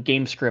then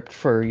game script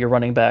for your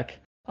running back?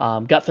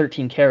 Got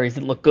 13 carries.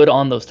 Didn't look good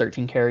on those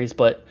 13 carries,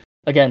 but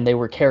again, they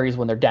were carries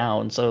when they're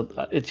down. So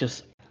it's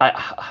just, I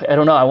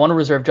don't know. I want to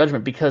reserve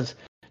judgment because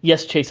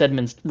yes, Chase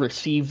Edmonds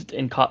received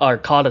and caught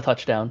a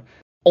touchdown.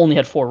 Only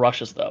had 4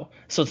 rushes though,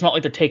 so it's not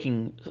like they're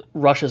taking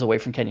rushes away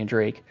from Kenyon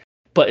Drake.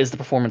 But is the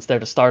performance there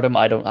to start him?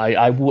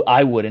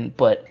 I wouldn't,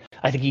 but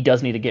I think he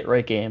does need a get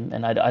right game,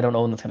 and I don't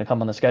know when that's going to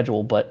come on the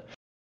schedule. But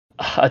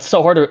it's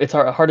so hard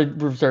to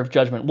reserve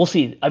judgment. We'll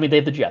see. They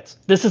have the Jets.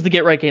 This is the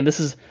get right game.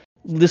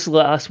 This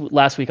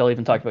last week I'll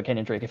even talk about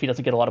Kenyon Drake. If he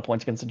doesn't get a lot of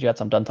points against the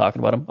Jets, I'm done talking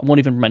about him. I won't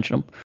even mention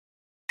him.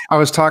 I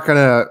was talking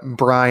to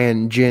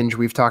Brian Ginge.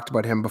 We've talked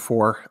about him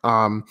before,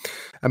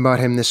 about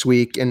him this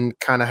week and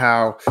kind of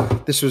how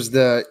this was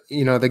the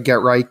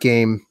get right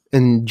game.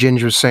 And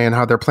Ginge was saying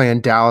how they're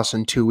playing Dallas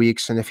in 2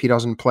 weeks. And if he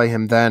doesn't play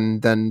him then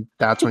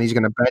that's when he's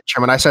going to bench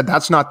him. And I said,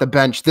 that's not the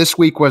bench. This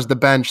week was the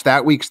bench.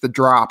 That week's the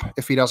drop.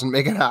 If he doesn't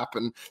make it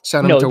happen,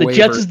 send him to waiver. No, the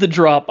Jets is the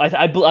drop.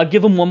 I'll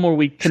give him one more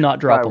week to not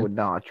drop him. I would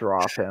not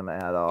drop him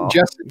at all.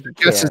 Jets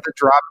is the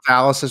drop.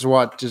 Dallas is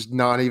what? Just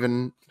not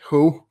even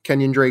who?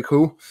 Kenyon Drake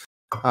who?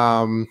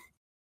 For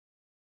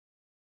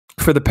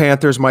the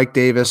Panthers, Mike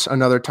Davis,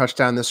 another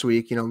touchdown this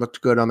week. Looked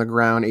good on the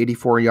ground,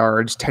 84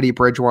 yards. Teddy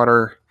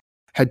Bridgewater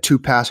had 2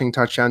 passing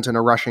touchdowns and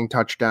a rushing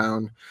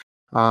touchdown.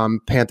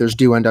 Panthers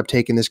do end up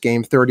taking this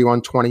game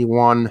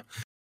 31-21.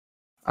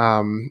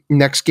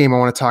 Next game I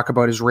want to talk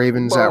about is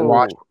Ravens at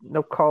Washington.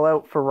 No call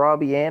out for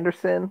Robbie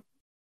Anderson.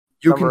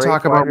 You can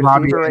talk about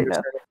Robbie Anderson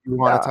if you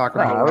want to talk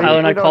about him. Tyler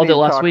and I called it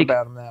last week,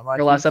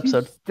 or last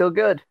episode. He's still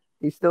good.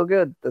 He's still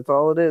good. That's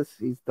all it is.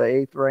 He's the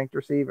 8th ranked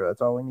receiver.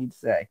 That's all we need to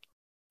say.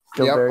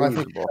 Still Yep, very I think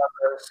we usable.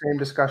 had the same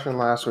discussion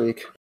last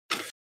week.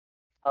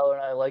 Tyler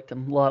and I liked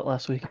him a lot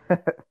last week.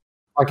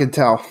 I can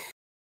tell.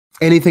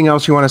 Anything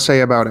else you want to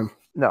say about him?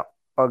 No,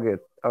 all good.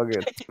 All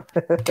good.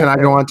 Can I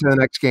go on to the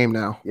next game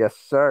now? Yes,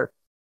 sir.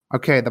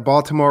 Okay, the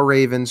Baltimore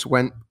Ravens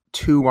went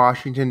to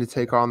Washington to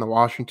take on the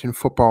Washington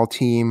football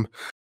team.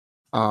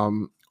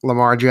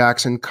 Lamar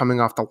Jackson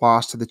coming off the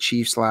loss to the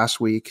Chiefs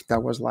last week.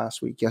 That was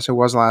last week. Yes, it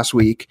was last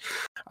week.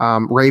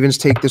 Ravens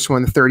take this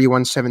one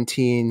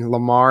 31-17.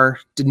 Lamar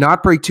did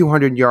not break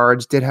 200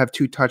 yards, did have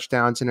 2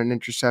 touchdowns and an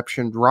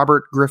interception.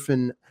 Robert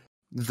Griffin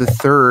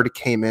III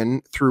came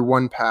in, threw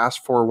 1 pass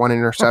for 1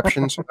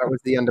 interception, so that was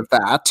the end of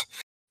that.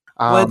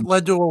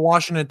 Led to a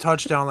Washington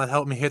touchdown that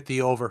helped me hit the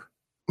over.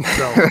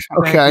 So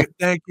okay.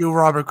 Thank you,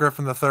 Robert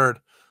Griffin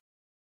III.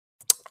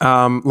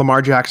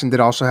 Lamar Jackson did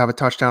also have a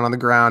touchdown on the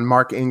ground.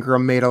 Mark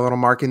Ingram made a little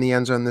mark in the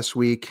end zone this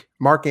week.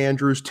 Mark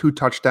Andrews, 2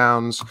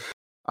 touchdowns.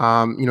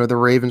 The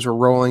Ravens were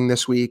rolling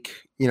this week.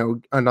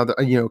 Another,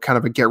 kind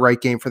of a get right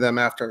game for them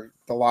after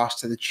the loss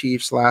to the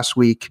Chiefs last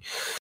week.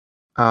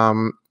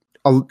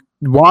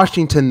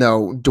 Washington,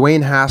 though,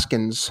 Dwayne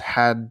Haskins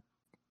had,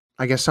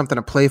 I guess, something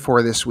to play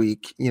for this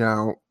week.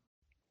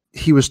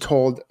 He was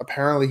told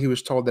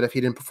that if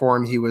he didn't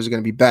perform, he was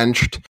going to be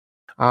benched.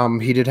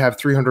 He did have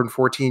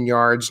 314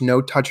 yards,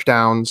 no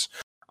touchdowns.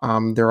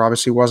 There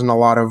obviously wasn't a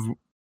lot of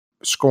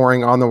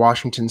scoring on the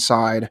Washington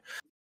side.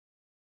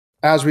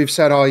 As we've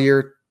said all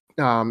year,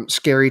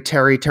 scary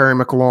Terry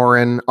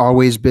McLaurin,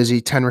 always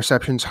busy, 10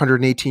 receptions,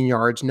 118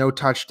 yards, no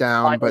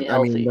touchdown. Finally but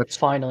healthy. I mean, that's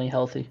finally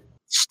healthy.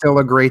 Still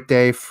a great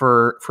day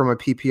from a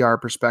PPR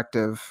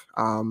perspective.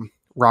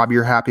 Rob,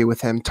 you're happy with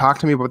him. Talk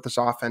to me about this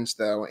offense,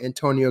 though.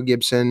 Antonio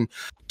Gibson,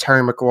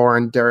 Terry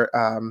McLaurin,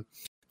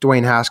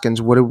 Dwayne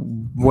Haskins. What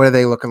are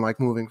they looking like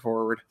moving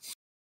forward?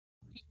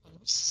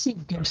 See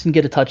Gibson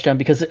get a touchdown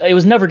because it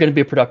was never going to be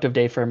a productive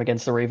day for him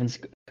against the Ravens.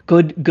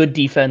 Good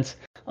defense,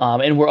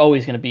 and we're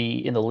always going to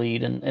be in the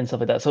lead and stuff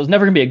like that. So it's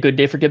never going to be a good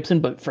day for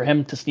Gibson, but for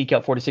him to sneak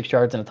out 46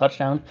 yards and a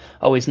touchdown,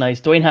 always nice.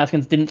 Dwayne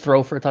Haskins didn't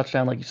throw for a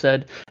touchdown, like you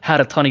said.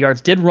 Had a ton of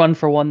yards. Did run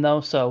for 1, though,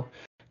 so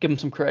give him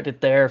some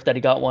credit there that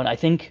he got 1.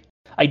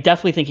 I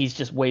definitely think he's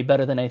just way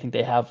better than anything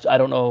they have. I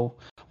don't know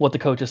what the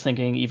coach is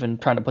thinking, even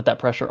trying to put that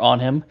pressure on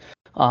him.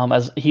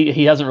 As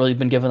he hasn't really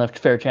been given a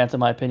fair chance, in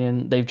my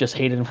opinion. They've just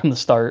hated him from the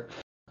start.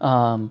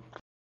 I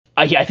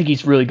think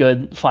he's really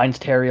good. Finds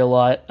Terry a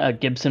lot.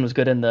 Gibson was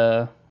good in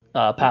the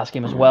pass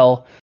game as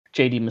well.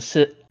 J.D.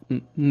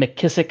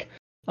 McKissick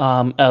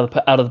out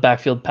of the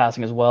backfield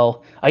passing as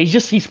well.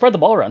 He spread the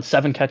ball around.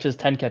 7 catches,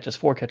 10 catches,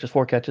 4 catches,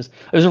 4 catches.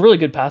 It was a really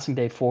good passing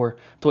day for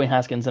Dwayne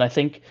Haskins, and I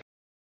think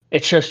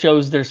it just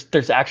shows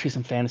there's actually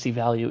some fantasy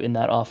value in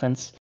that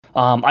offense.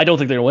 I don't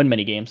think they're going to win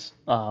many games.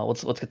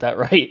 Let's get that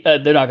right.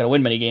 They're not going to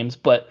win many games,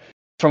 but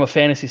from a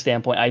fantasy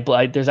standpoint,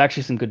 there's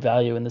actually some good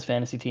value in this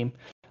fantasy team.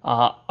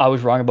 I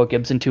was wrong about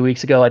Gibson 2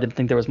 weeks ago. I didn't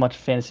think there was much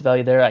fantasy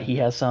value there. He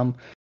has some.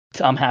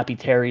 I'm happy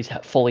Terry's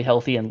fully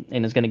healthy and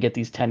is going to get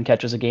these 10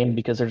 catches a game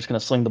because they're just going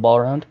to sling the ball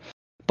around.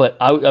 But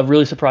I'm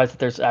really surprised that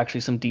there's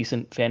actually some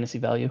decent fantasy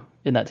value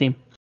in that team,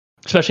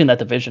 especially in that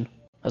division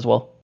as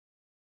well.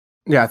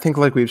 Yeah, I think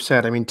like we've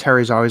said, I mean,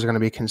 Terry's always going to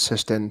be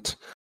consistent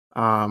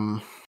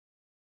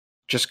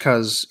just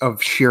because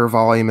of sheer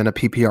volume in a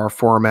PPR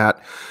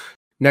format.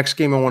 Next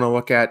game I want to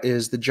look at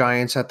is the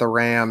Giants at the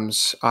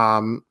Rams.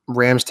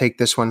 Rams take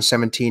this one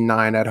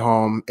 17-9 at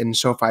home in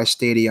SoFi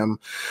Stadium.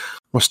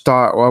 We'll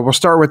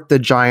start with the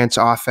Giants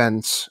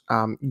offense.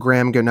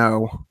 Graham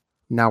Gano.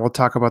 Now we'll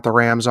talk about the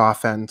Rams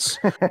offense.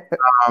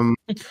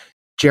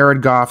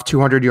 Jared Goff,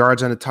 200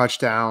 yards and a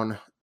touchdown.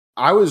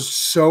 I was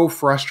so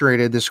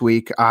frustrated this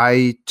week.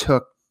 I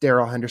took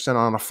Darrell Henderson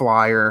on a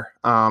flyer.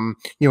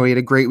 He had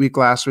a great week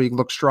last week,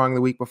 looked strong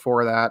the week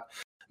before that.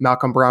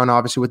 Malcolm Brown,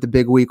 obviously, with the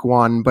big week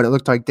 1, but it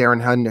looked like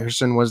Darren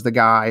Henderson was the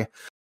guy.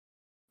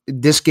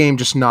 This game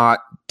just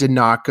did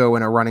not go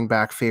in a running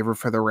back favor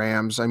for the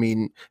Rams. I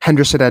mean,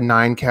 Henderson had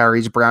 9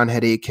 carries, Brown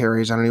had 8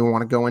 carries. I don't even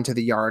want to go into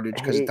the yardage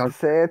because it doesn't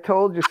say I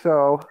told you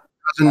so.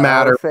 Doesn't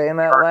matter. I was saying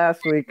that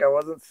last week. I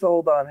wasn't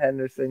sold on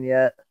Henderson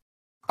yet.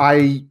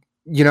 Cam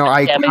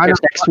Akers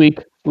next week.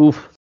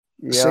 Oof.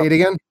 Yep. Say it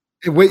again.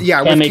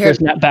 Cam Akers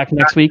back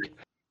next week.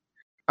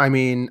 I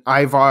mean,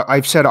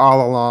 I've said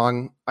all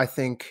along. I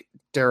think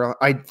Darrell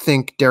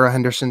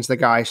Henderson's the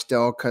guy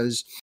still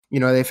because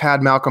they've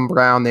had Malcolm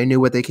Brown. They knew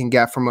what they can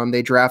get from him.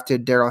 They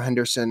drafted Darrell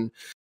Henderson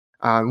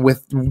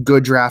with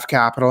good draft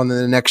capital, and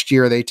then the next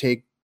year they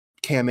take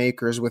Cam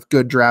Akers with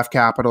good draft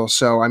capital.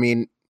 So I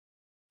mean,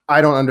 I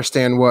don't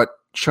understand what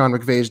Sean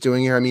McVay is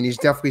doing here. I mean, he's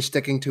definitely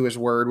sticking to his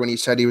word when he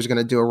said he was going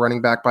to do a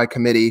running back by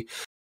committee.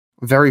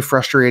 Very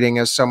frustrating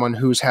as someone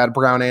who's had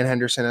Brown and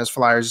Henderson as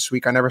flyers this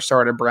week. I never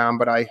started Brown,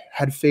 but I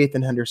had faith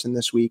in Henderson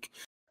this week.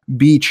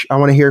 Beach, I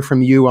want to hear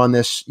from you on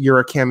this. You're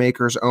a Cam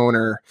Akers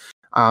owner,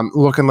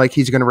 looking like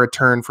he's going to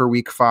return for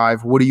week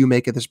 5. What do you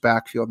make of this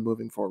backfield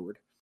moving forward?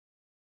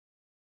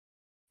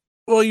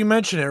 Well, you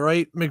mentioned it,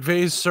 right?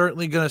 McVay's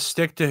certainly going to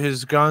stick to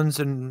his guns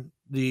and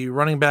the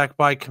running back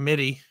by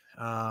committee.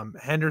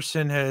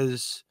 Henderson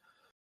has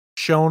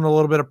shown a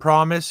little bit of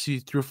promise. He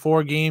through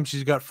 4 games,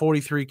 he's got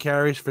 43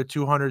 carries for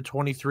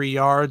 223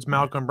 yards.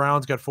 Malcolm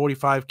Brown's got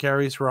 45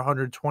 carries for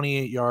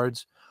 128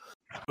 yards.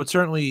 But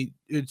certainly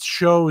it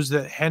shows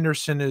that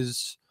Henderson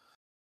has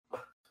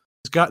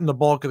gotten the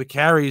bulk of the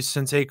carries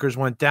since Akers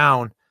went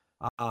down.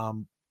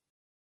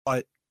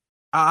 But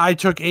I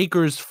took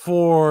Akers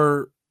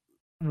for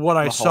what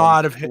I saw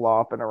out of him.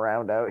 Flopping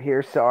around out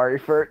here. Sorry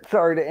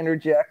to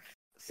interject.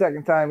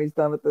 Second time he's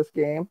done it this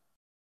game.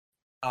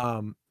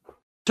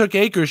 Took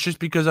Akers just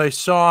because I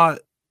saw,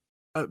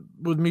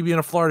 with me being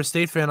a Florida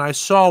State fan, I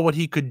saw what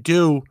he could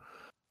do.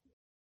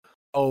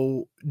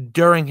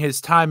 During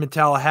his time in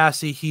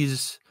Tallahassee,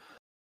 he's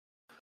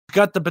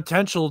got the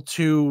potential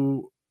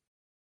to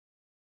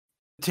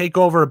take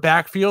over a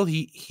backfield.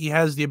 He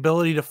has the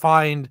ability to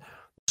find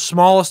the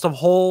smallest of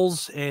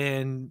holes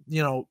and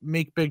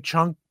make big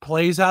chunk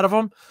plays out of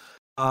them.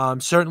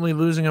 Certainly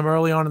losing him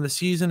early on in the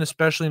season,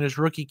 especially in his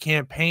rookie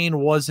campaign,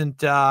 wasn't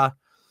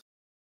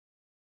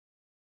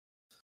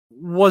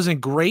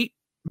great.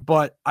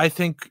 But I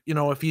think,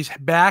 if he's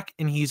back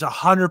and he's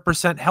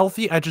 100%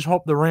 healthy, I just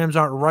hope the Rams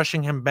aren't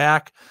rushing him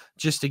back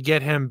just to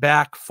get him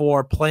back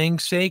for playing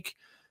sake.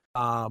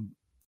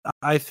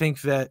 I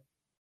think that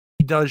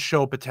he does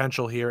show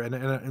potential here.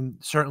 And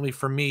certainly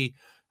for me,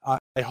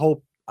 I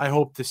hope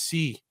to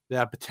see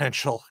that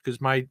potential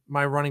because my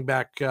running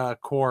back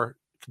core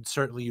could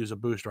certainly use a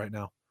boost right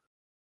now.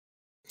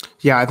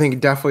 Yeah, I think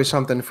definitely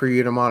something for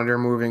you to monitor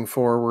moving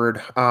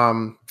forward.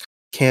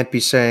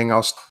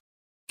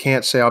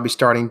 Can't say I'll be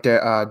starting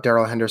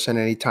Darrell Henderson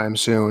anytime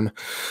soon.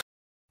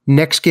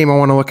 Next game I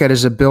want to look at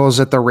is the Bills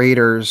at the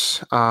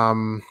Raiders.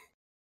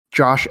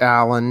 Josh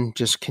Allen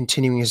just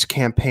continuing his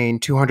campaign,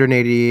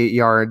 288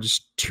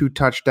 yards, 2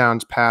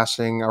 touchdowns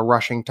passing, a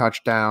rushing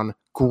touchdown.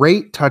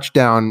 Great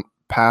touchdown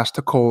pass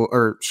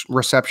to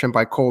reception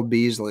by Cole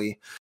Beasley.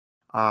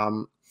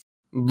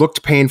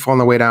 Looked painful on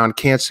the way down.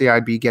 Can't say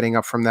I'd be getting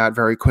up from that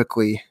very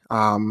quickly.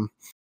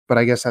 But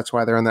I guess that's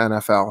why they're in the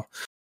NFL.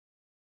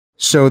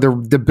 So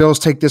the Bills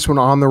take this one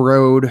on the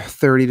road,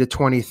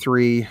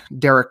 30-23.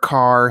 Derek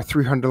Carr,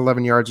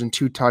 311 yards and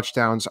 2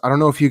 touchdowns. I don't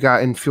know if you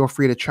guys, and feel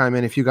free to chime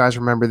in if you guys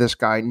remember this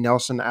guy,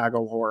 Nelson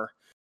Aguilar,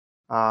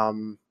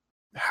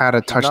 had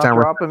a touchdown.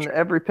 Not dropping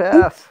every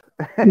pass.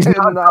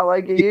 Not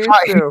like he used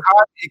to.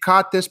 He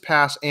caught this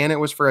pass, and it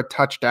was for a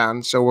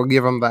touchdown, so we'll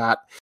give him that.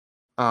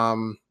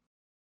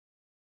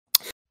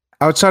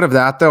 Outside of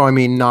that, though,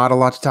 not a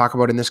lot to talk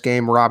about in this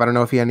game. Rob, I don't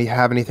know if you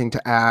have anything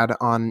to add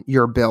on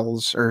your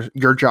Bills or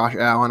your Josh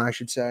Allen, I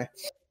should say.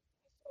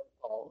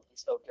 Oh,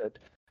 he's so good.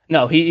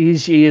 No, he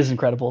is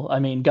incredible.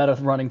 Got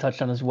a running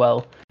touchdown as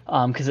well.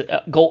 Because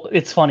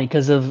it's funny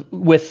because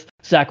with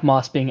Zach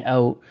Moss being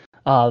out,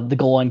 the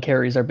goal line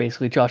carries are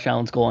basically Josh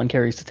Allen's goal line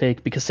carries to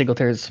take because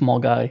Singletary is a small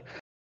guy.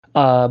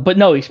 But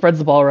no, he spreads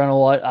the ball around a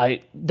lot.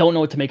 I don't know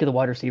what to make of the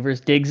wide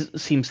receivers. Diggs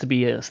seems to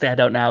be a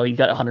standout now. He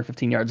got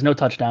 115 yards, no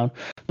touchdown,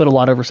 but a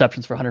lot of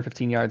receptions for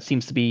 115 yards.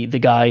 Seems to be the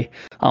guy.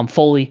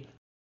 Foley,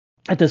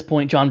 at this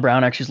point, John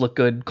Brown actually looked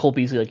good. Cole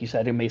Beasley, like you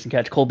said, amazing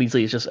catch. Cole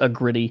Beasley is just a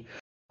gritty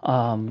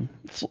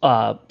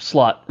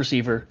slot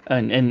receiver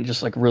and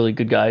just like really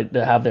good guy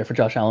to have there for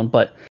Josh Allen.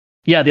 But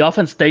yeah, the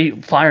offense, they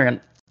firing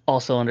on all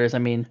cylinders.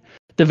 The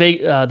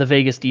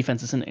Vegas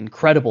defense isn't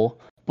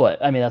incredible. But,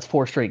 that's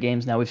 4 straight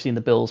games now. We've seen the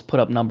Bills put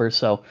up numbers,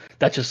 so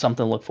that's just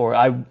something to look for.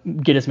 I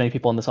get as many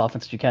people in this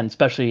offense as you can,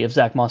 especially if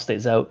Zach Moss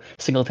stays out.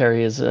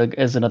 Singletary is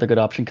another good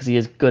option because he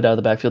is good out of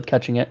the backfield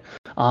catching it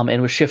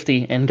and was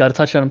shifty and got a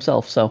touchdown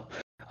himself. So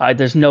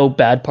there's no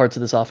bad parts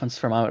of this offense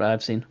from what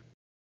I've seen.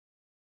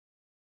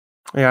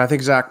 Yeah, I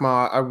think Zach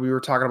Moss, we were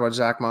talking about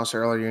Zach Moss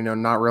earlier,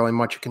 not really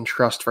much you can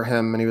trust for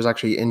him, and he was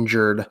actually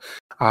injured.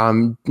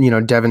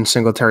 Devin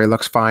Singletary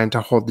looks fine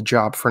to hold the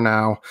job for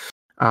now.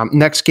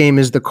 Next game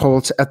is the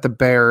Colts at the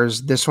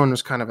Bears. This one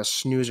was kind of a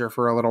snoozer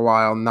for a little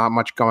while. Not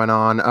much going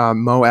on.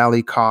 Mo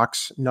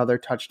Alley-Cox, another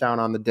touchdown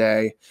on the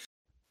day.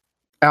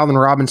 Allen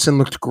Robinson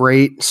looked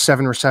great.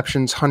 7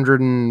 receptions,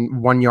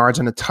 101 yards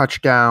and a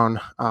touchdown.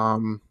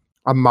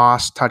 A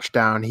Moss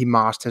touchdown. He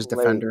mossed his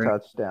defender.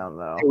 Touchdown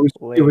though.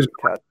 It was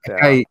touchdown.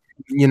 Hey,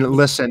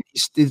 listen,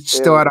 he's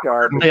still at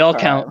a. They all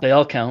count. They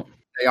all count.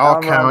 They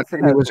all count.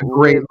 And it was a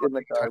great in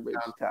the garbage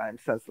time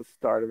since the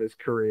start of his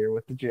career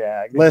with the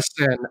Jags.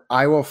 Listen,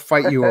 I will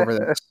fight you over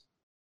this.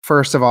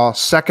 First of all,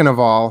 second of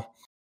all,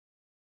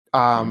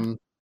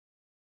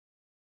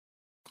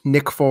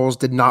 Nick Foles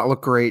did not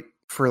look great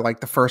for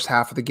like the first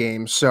half of the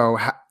game, so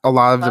a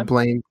lot of the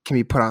blame can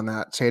be put on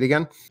that. Say it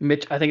again.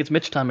 Mitch, I think it's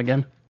Mitch time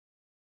again.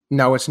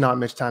 No, it's not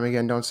Mitch time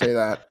again. Don't say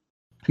that.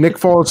 Nick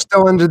Foles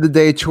still ended the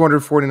day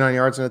 249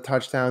 yards and a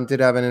touchdown. Did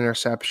have an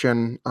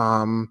interception.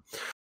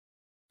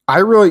 I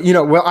really,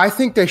 what I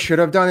think they should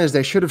have done is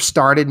they should have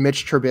started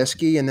Mitch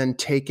Trubisky and then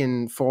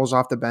taken Foles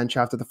off the bench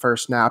after the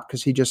first snap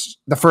because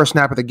the first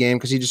snap of the game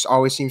because he just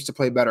always seems to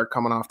play better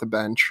coming off the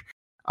bench.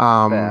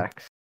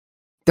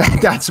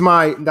 That's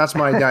my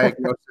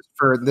diagnosis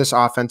for this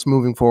offense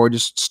moving forward.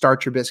 Just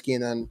start Trubisky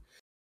and then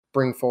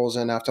bring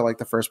Foles in after like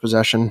the first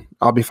possession.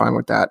 I'll be fine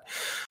with that.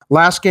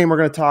 Last game we're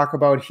going to talk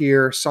about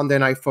here, Sunday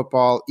Night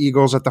Football,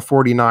 Eagles at the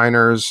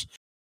 49ers.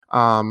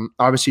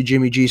 Obviously,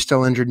 Jimmy G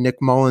still injured.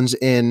 Nick Mullins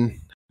in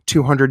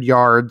 200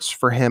 yards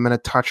for him and a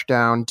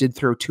touchdown, did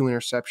throw 2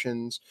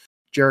 interceptions.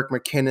 Jerick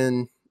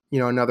McKinnon,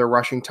 another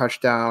rushing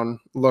touchdown,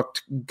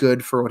 looked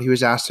good for what he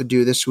was asked to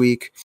do this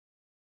week.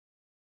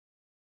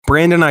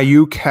 Brandon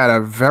Ayuk had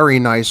a very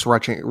nice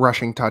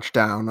rushing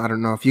touchdown. I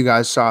don't know if you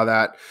guys saw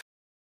that.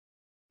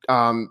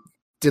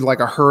 Did like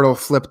a hurdle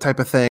flip type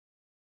of thing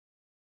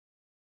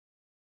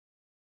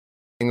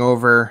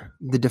over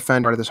the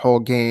defender of this whole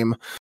game.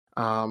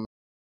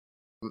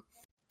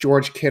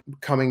 George Kittle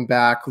coming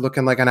back,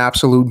 looking like an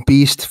absolute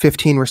beast.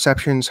 15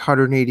 receptions,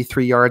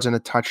 183 yards, and a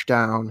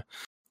touchdown.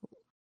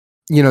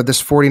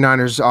 This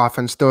 49ers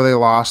offense, though they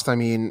lost, I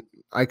mean,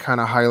 I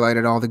kind of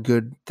highlighted all the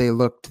good they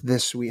looked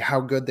this week, how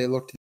good they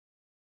looked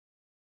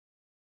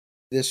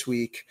this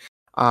week.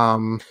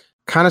 Kind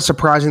of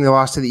surprising they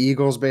lost to the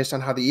Eagles based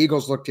on how the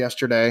Eagles looked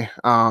yesterday,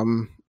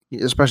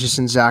 especially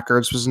since Zach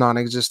Ertz was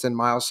non-existent.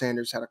 Miles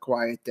Sanders had a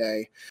quiet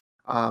day.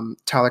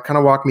 Tyler, kind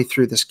of walk me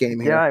through this game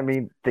here. Yeah, I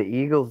mean, the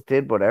Eagles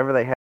did whatever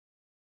they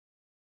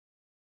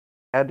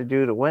had to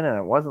do to win, and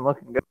it wasn't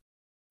looking good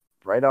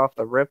right off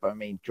the rip. I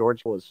mean,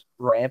 George was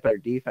rampant their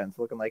defense,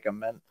 looking like a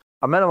men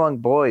among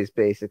boys,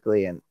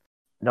 basically, and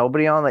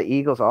nobody on the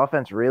Eagles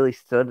offense really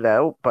stood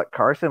out, but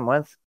Carson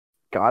Wentz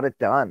got it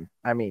done.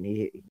 I mean,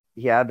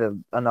 he had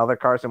another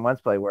Carson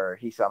Wentz play where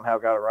he somehow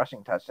got a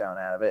rushing touchdown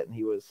out of it, and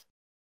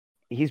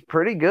he's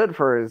pretty good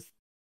for his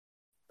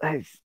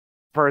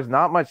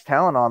not much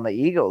talent on the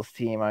Eagles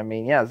team. I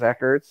mean, yeah, Zach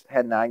Ertz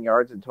had 9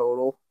 yards in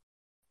total.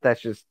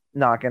 That's just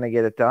not going to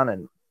get it done.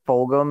 And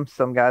Fulgham,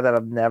 some guy that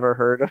I've never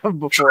heard of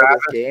before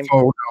this game.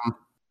 Fulgham.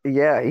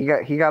 Yeah,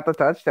 he got the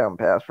touchdown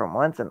pass from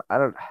Wentz, and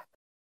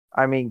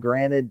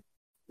granted,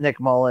 Nick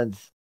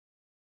Mullins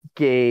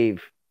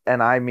gave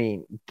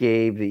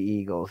the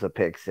Eagles a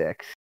pick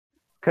six.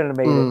 Couldn't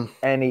have made it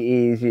any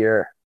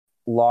easier.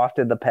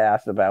 Lofted the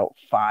pass about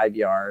 5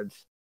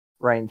 yards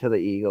right into the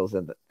Eagles,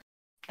 and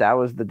that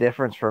was the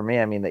difference for me.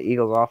 I mean, the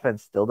Eagles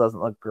offense still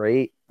doesn't look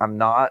great. I'm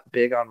not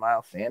big on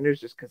Miles Sanders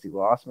just because he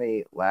lost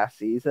me last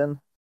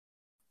season.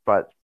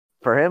 But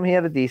for him, he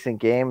had a decent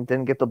game.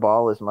 Didn't get the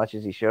ball as much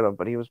as he should have,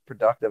 but he was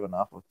productive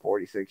enough with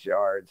 46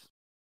 yards.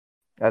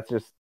 That's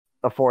just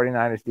a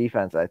 49ers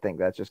defense. I think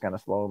that's just going to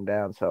slow him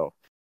down. So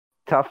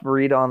tough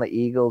read on the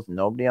Eagles.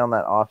 Nobody on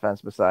that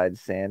offense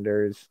besides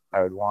Sanders.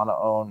 I would want to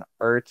own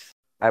Ertz.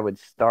 I would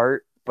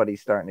start, but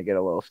he's starting to get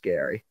a little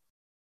scary.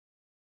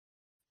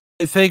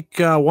 I think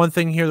one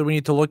thing here that we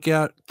need to look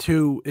at,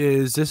 too,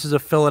 is this is a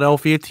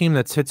Philadelphia team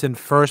that sits in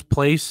first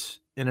place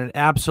in an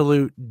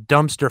absolute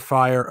dumpster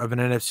fire of an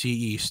NFC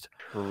East.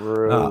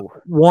 True.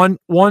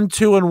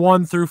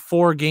 1-2-1 through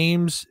 4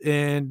 games,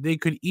 and they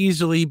could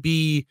easily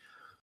be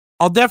 –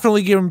 I'll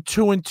definitely give them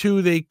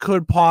 2-2. They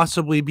could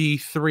possibly be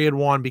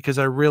 3-1 because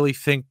I really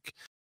think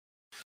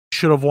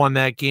should have won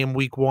that game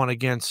week 1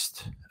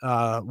 against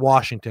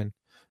Washington.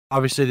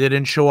 Obviously, they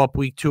didn't show up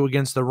week 2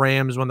 against the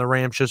Rams when the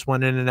Rams just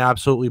went in and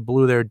absolutely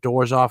blew their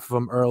doors off of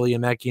them early,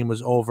 and that game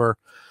was over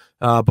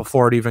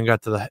before it even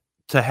got to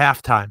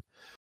halftime.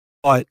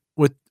 But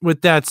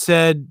with that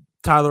said,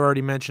 Tyler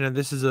already mentioned it.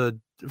 This is a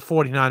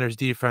 49ers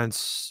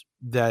defense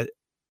that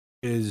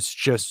is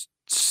just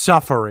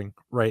suffering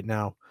right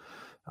now.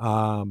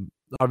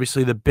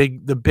 Obviously, the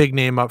big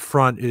name up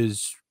front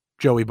is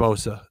Joey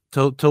Bosa.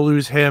 To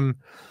lose him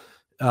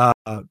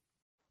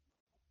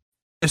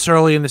this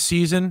early in the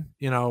season,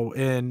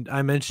 and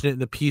I mentioned it in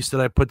the piece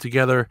that I put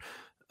together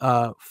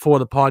for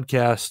the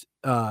podcast,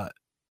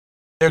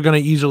 they're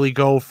going to easily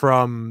go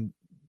from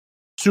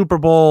Super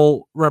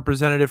Bowl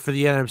representative for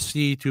the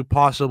NFC to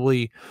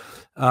possibly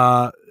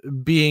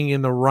being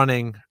in the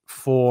running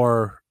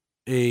for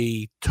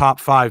a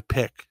top 5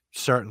 pick,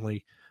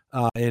 certainly,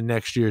 in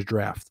next year's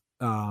draft.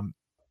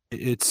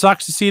 It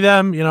sucks to see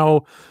them,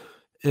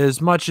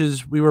 as much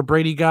as we were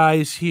Brady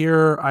guys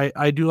here,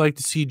 I do like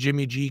to see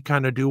Jimmy G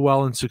kind of do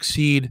well and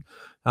succeed.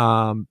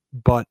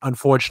 But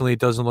unfortunately, it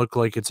doesn't look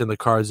like it's in the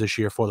cards this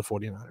year for the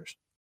 49ers.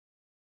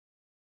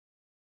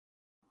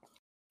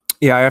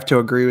 Yeah, I have to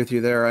agree with you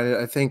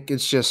there. I think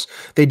it's just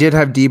they did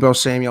have Deebo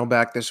Samuel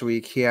back this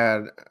week. He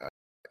had,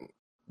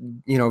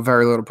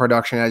 very little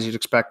production as you'd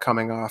expect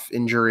coming off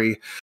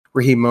injury.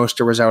 Raheem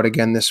Mostert was out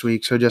again this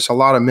week. So just a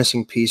lot of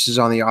missing pieces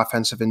on the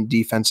offensive and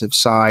defensive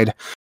side.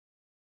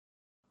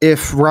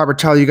 If, Robert,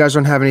 Tyler, you guys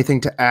don't have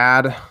anything to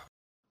add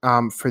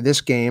for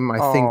this game, I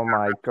think. Oh,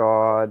 my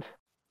God.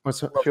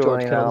 What's up?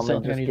 Julian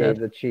Edelman just gave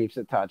the Chiefs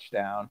a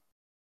touchdown.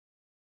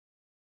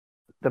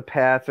 The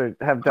Pats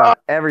have done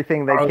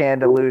everything they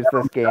can to lose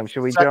this game.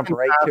 Should we jump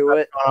right to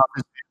it?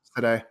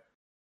 Today.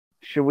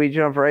 Should we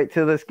jump right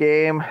to this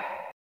game?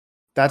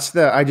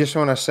 I just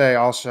want to say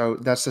also,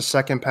 that's the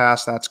second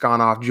pass that's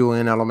gone off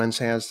Julian Edelman's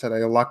hands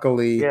today.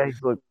 Luckily, yeah,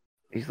 he's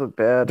looked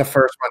bad.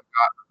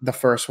 The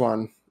first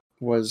one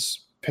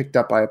was picked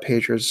up by a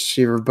Patriots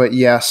receiver. But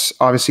yes,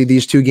 obviously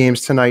these 2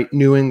 games tonight,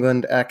 New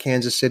England at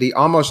Kansas City,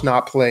 almost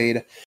not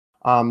played.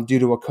 due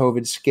to a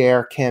COVID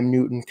scare. Cam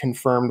Newton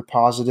confirmed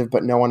positive,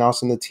 but no one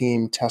else on the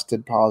team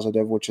tested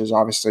positive, which is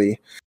obviously,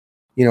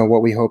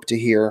 what we hope to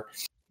hear.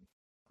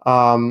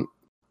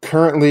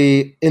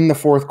 Currently in the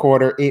fourth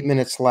quarter, 8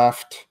 minutes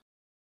left.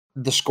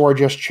 The score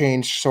just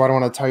changed, so I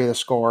don't want to tell you the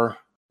score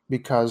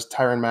because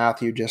Tyrann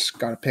Mathieu just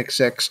got a pick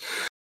six.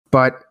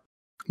 But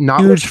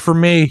not huge for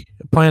me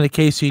playing the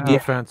KC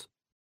defense.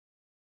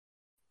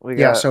 We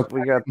got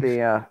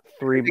the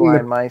three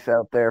blind mice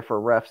out there for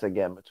refs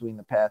again between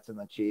the Pats and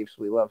the Chiefs.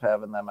 We love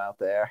having them out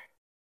there.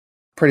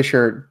 Pretty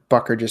sure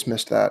Bucker just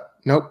missed that.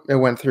 Nope, it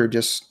went through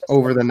just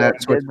over the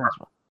net. So it's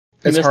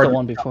missed the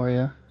one before,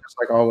 yeah. Just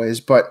like always,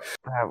 but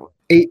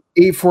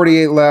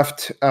 8:48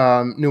 left.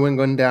 New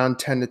England down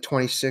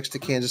 10-26 to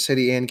Kansas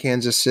City and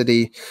Kansas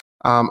City.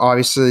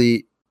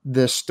 Obviously,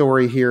 the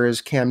story here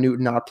is Cam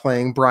Newton not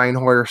playing. Brian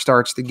Hoyer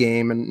starts the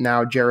game, and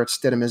now Jarrett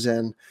Stidham is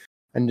in,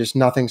 and just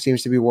nothing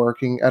seems to be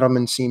working.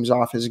 Edelman seems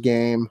off his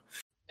game.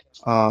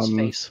 His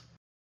face.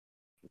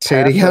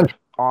 Say it again.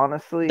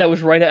 Honestly, that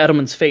was right at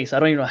Edelman's face. I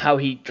don't even know how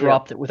he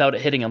dropped it without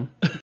it hitting him.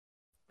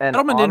 And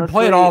Edelman didn't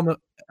play at all.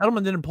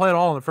 Edelman didn't play at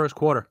all in the first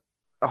quarter.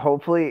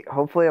 Hopefully,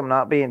 I'm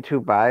not being too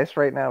biased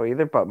right now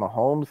either. But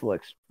Mahomes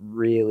looks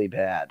really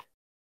bad.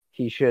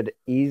 He should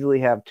easily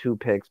have 2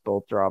 picks,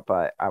 both dropped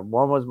by.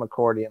 One was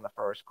McCourty in the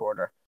first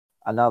quarter.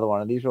 Another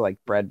one of these were like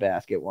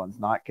breadbasket ones,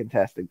 not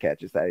contested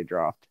catches that he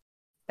dropped.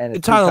 And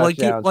his Tyler,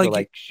 touchdowns were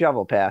like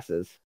shovel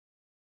passes.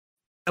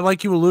 And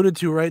like you alluded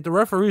to, right? The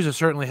referees are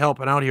certainly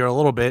helping out here a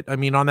little bit. I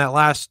mean, on that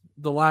last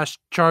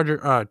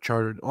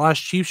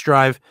Chiefs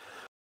drive,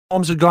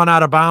 Mahomes had gone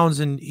out of bounds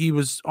and he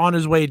was on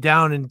his way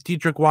down, and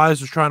Deatrich Wise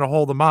was trying to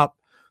hold him up.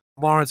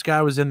 Lawrence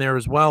Guy was in there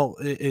as well,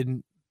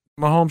 and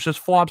Mahomes just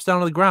flops down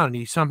to the ground, and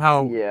he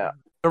somehow the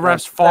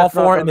refs fall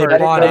for it, and they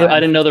bought in. I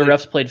didn't know the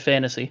refs played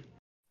fantasy.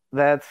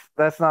 That's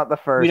not the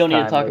first. We don't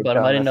need to talk about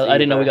him. I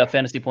didn't know we got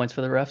fantasy points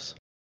for the refs.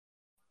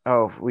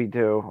 Oh, we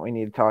do. We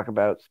need to talk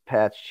about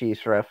Pats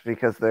Chiefs refs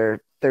because they're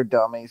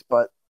dummies.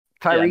 But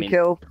Tyreek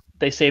Hill,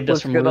 they saved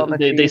us from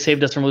they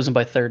saved us from losing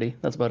by 30.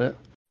 That's about it.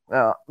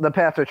 No, the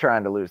Pats are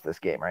trying to lose this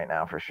game right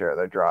now for sure.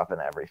 They're dropping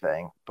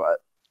everything. But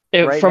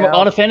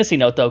on a fantasy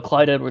note, though,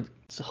 Clyde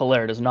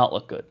Edwards-Helaire does not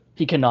look good.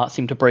 He cannot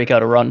seem to break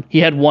out a run. He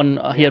had one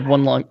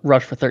long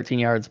rush for 13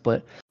 yards,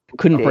 but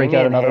couldn't break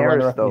out another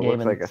run in the game.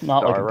 And it's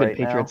not like a good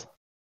Patriots.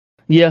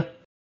 Yeah.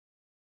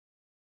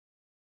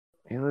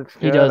 He looks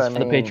good. He does for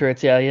the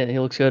Patriots. Yeah, he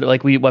looks good.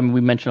 Like we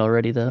mentioned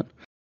already that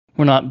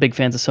we're not big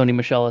fans of Sony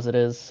Michel as it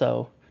is,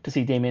 so to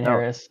see Damian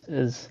Harris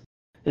is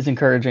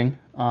encouraging.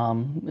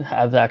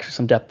 Have actually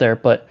some depth there,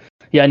 but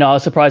yeah, no, I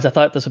was surprised. I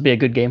thought this would be a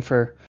good game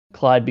for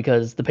Clyde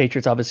because the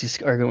Patriots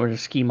obviously are going to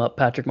scheme up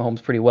Patrick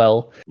Mahomes pretty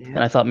well, and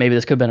I thought maybe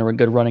this could have been a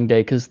good running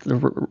day because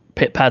the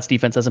Pats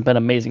defense hasn't been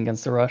amazing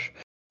against the rush,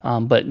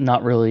 but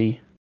not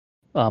really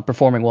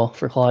performing well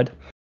for Clyde.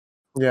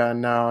 Yeah,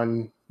 no,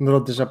 and a little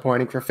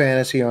disappointing for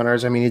fantasy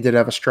owners. I mean, he did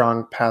have a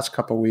strong past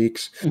couple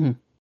weeks. Mm-hmm.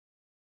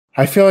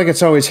 I feel like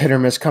it's always hit or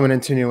miss coming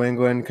into New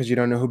England because you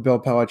don't know who Bill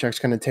Belichick's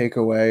going to take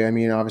away. I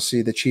mean,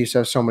 obviously the Chiefs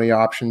have so many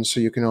options, so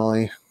you can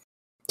only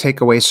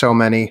take away so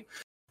many.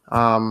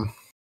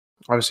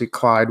 Obviously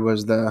Clyde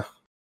was the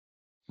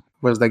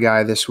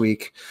guy this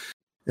week.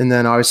 And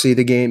then obviously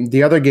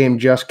the other game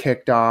just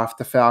kicked off,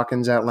 the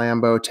Falcons at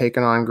Lambeau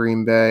taking on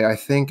Green Bay. I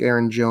think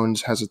Aaron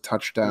Jones has a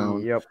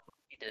touchdown. Yep.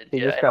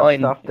 He just got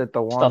stuffed at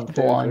the one. Stuffed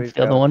the line. So he's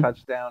got a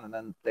touchdown, and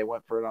then they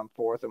went for it on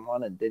 4th and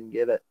 1 and didn't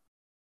get it.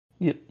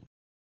 Yep.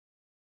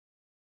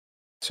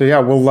 So yeah,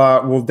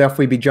 we'll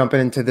definitely be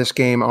jumping into this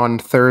game on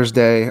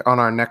Thursday on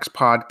our next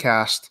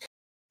podcast.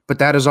 But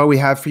that is all we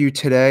have for you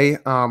today.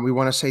 We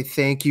want to say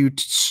thank you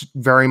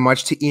very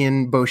much to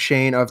Ian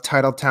Beauchene of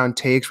Titletown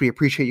Takes. We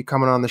appreciate you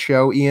coming on the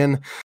show,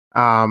 Ian.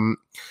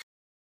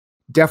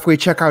 Definitely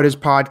check out his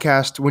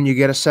podcast. When you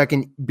get a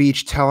second,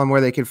 Beach, tell them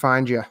where they can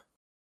find you.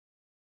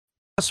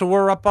 So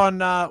we're up on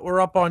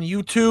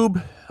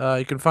YouTube.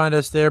 You can find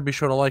us there. Be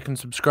sure to like and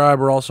subscribe.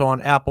 We're also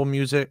on Apple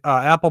Music,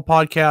 Apple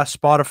Podcasts,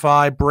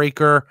 Spotify,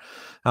 Breaker.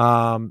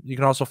 You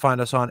can also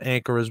find us on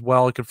Anchor as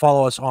well. You can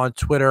follow us on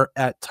Twitter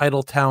at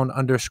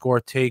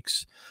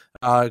Titletown_takes.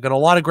 Got a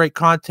lot of great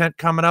content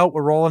coming out.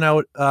 We're rolling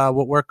out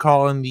what we're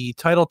calling the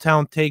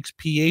Titletown Takes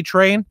PA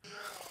train.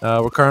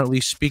 We're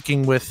currently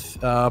speaking with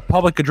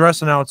public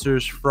address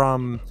announcers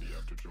from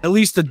at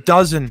least a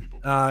dozen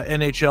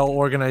NHL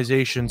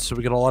organizations. So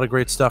we got a lot of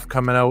great stuff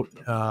coming out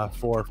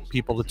for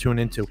people to tune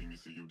into.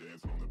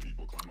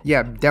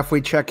 Yeah,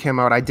 definitely check him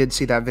out. I did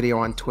see that video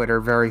on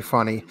Twitter. Very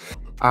funny.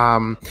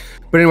 But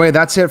anyway,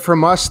 that's it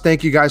from us.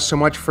 Thank you guys so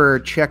much for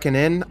checking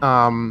in,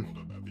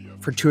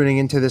 for tuning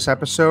into this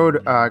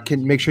episode.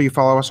 Can make sure you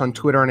follow us on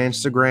Twitter and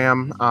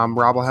Instagram.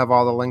 Rob will have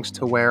all the links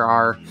to where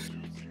our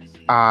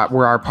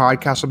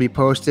podcast will be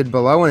posted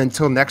below. And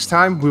until next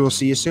time, we will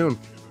see you soon.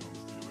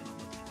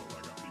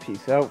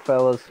 Peace out,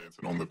 fellas.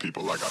 On the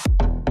people like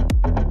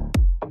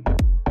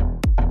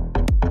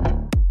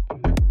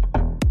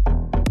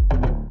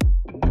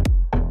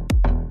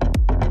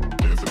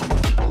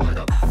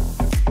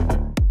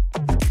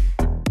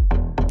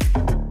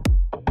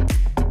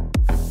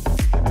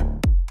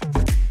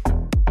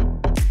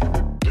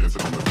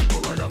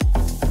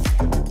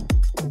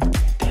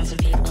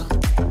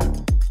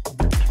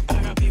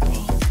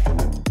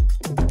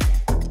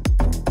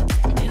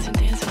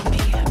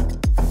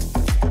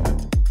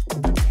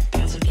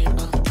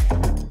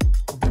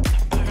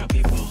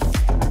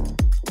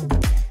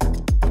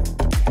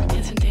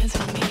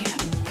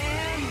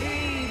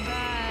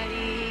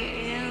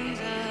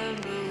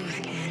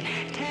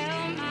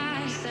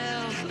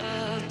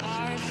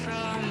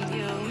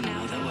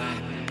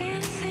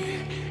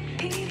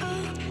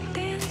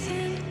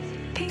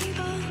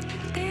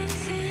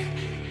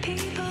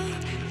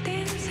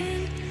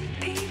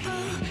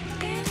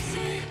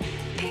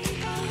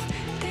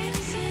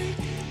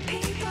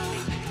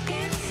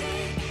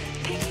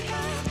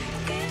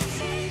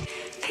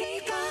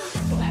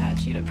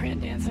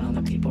footprint, dancing on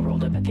the people.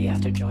 Rolled up at the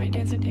after joint,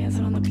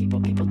 dancing on the people.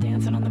 People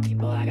dancing on the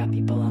people. I got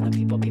people on the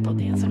people. People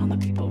dancing on the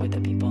people with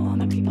the people on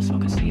the people.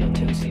 Smoking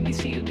CO2. See me,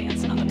 see you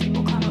dancing on the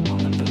people. Climb up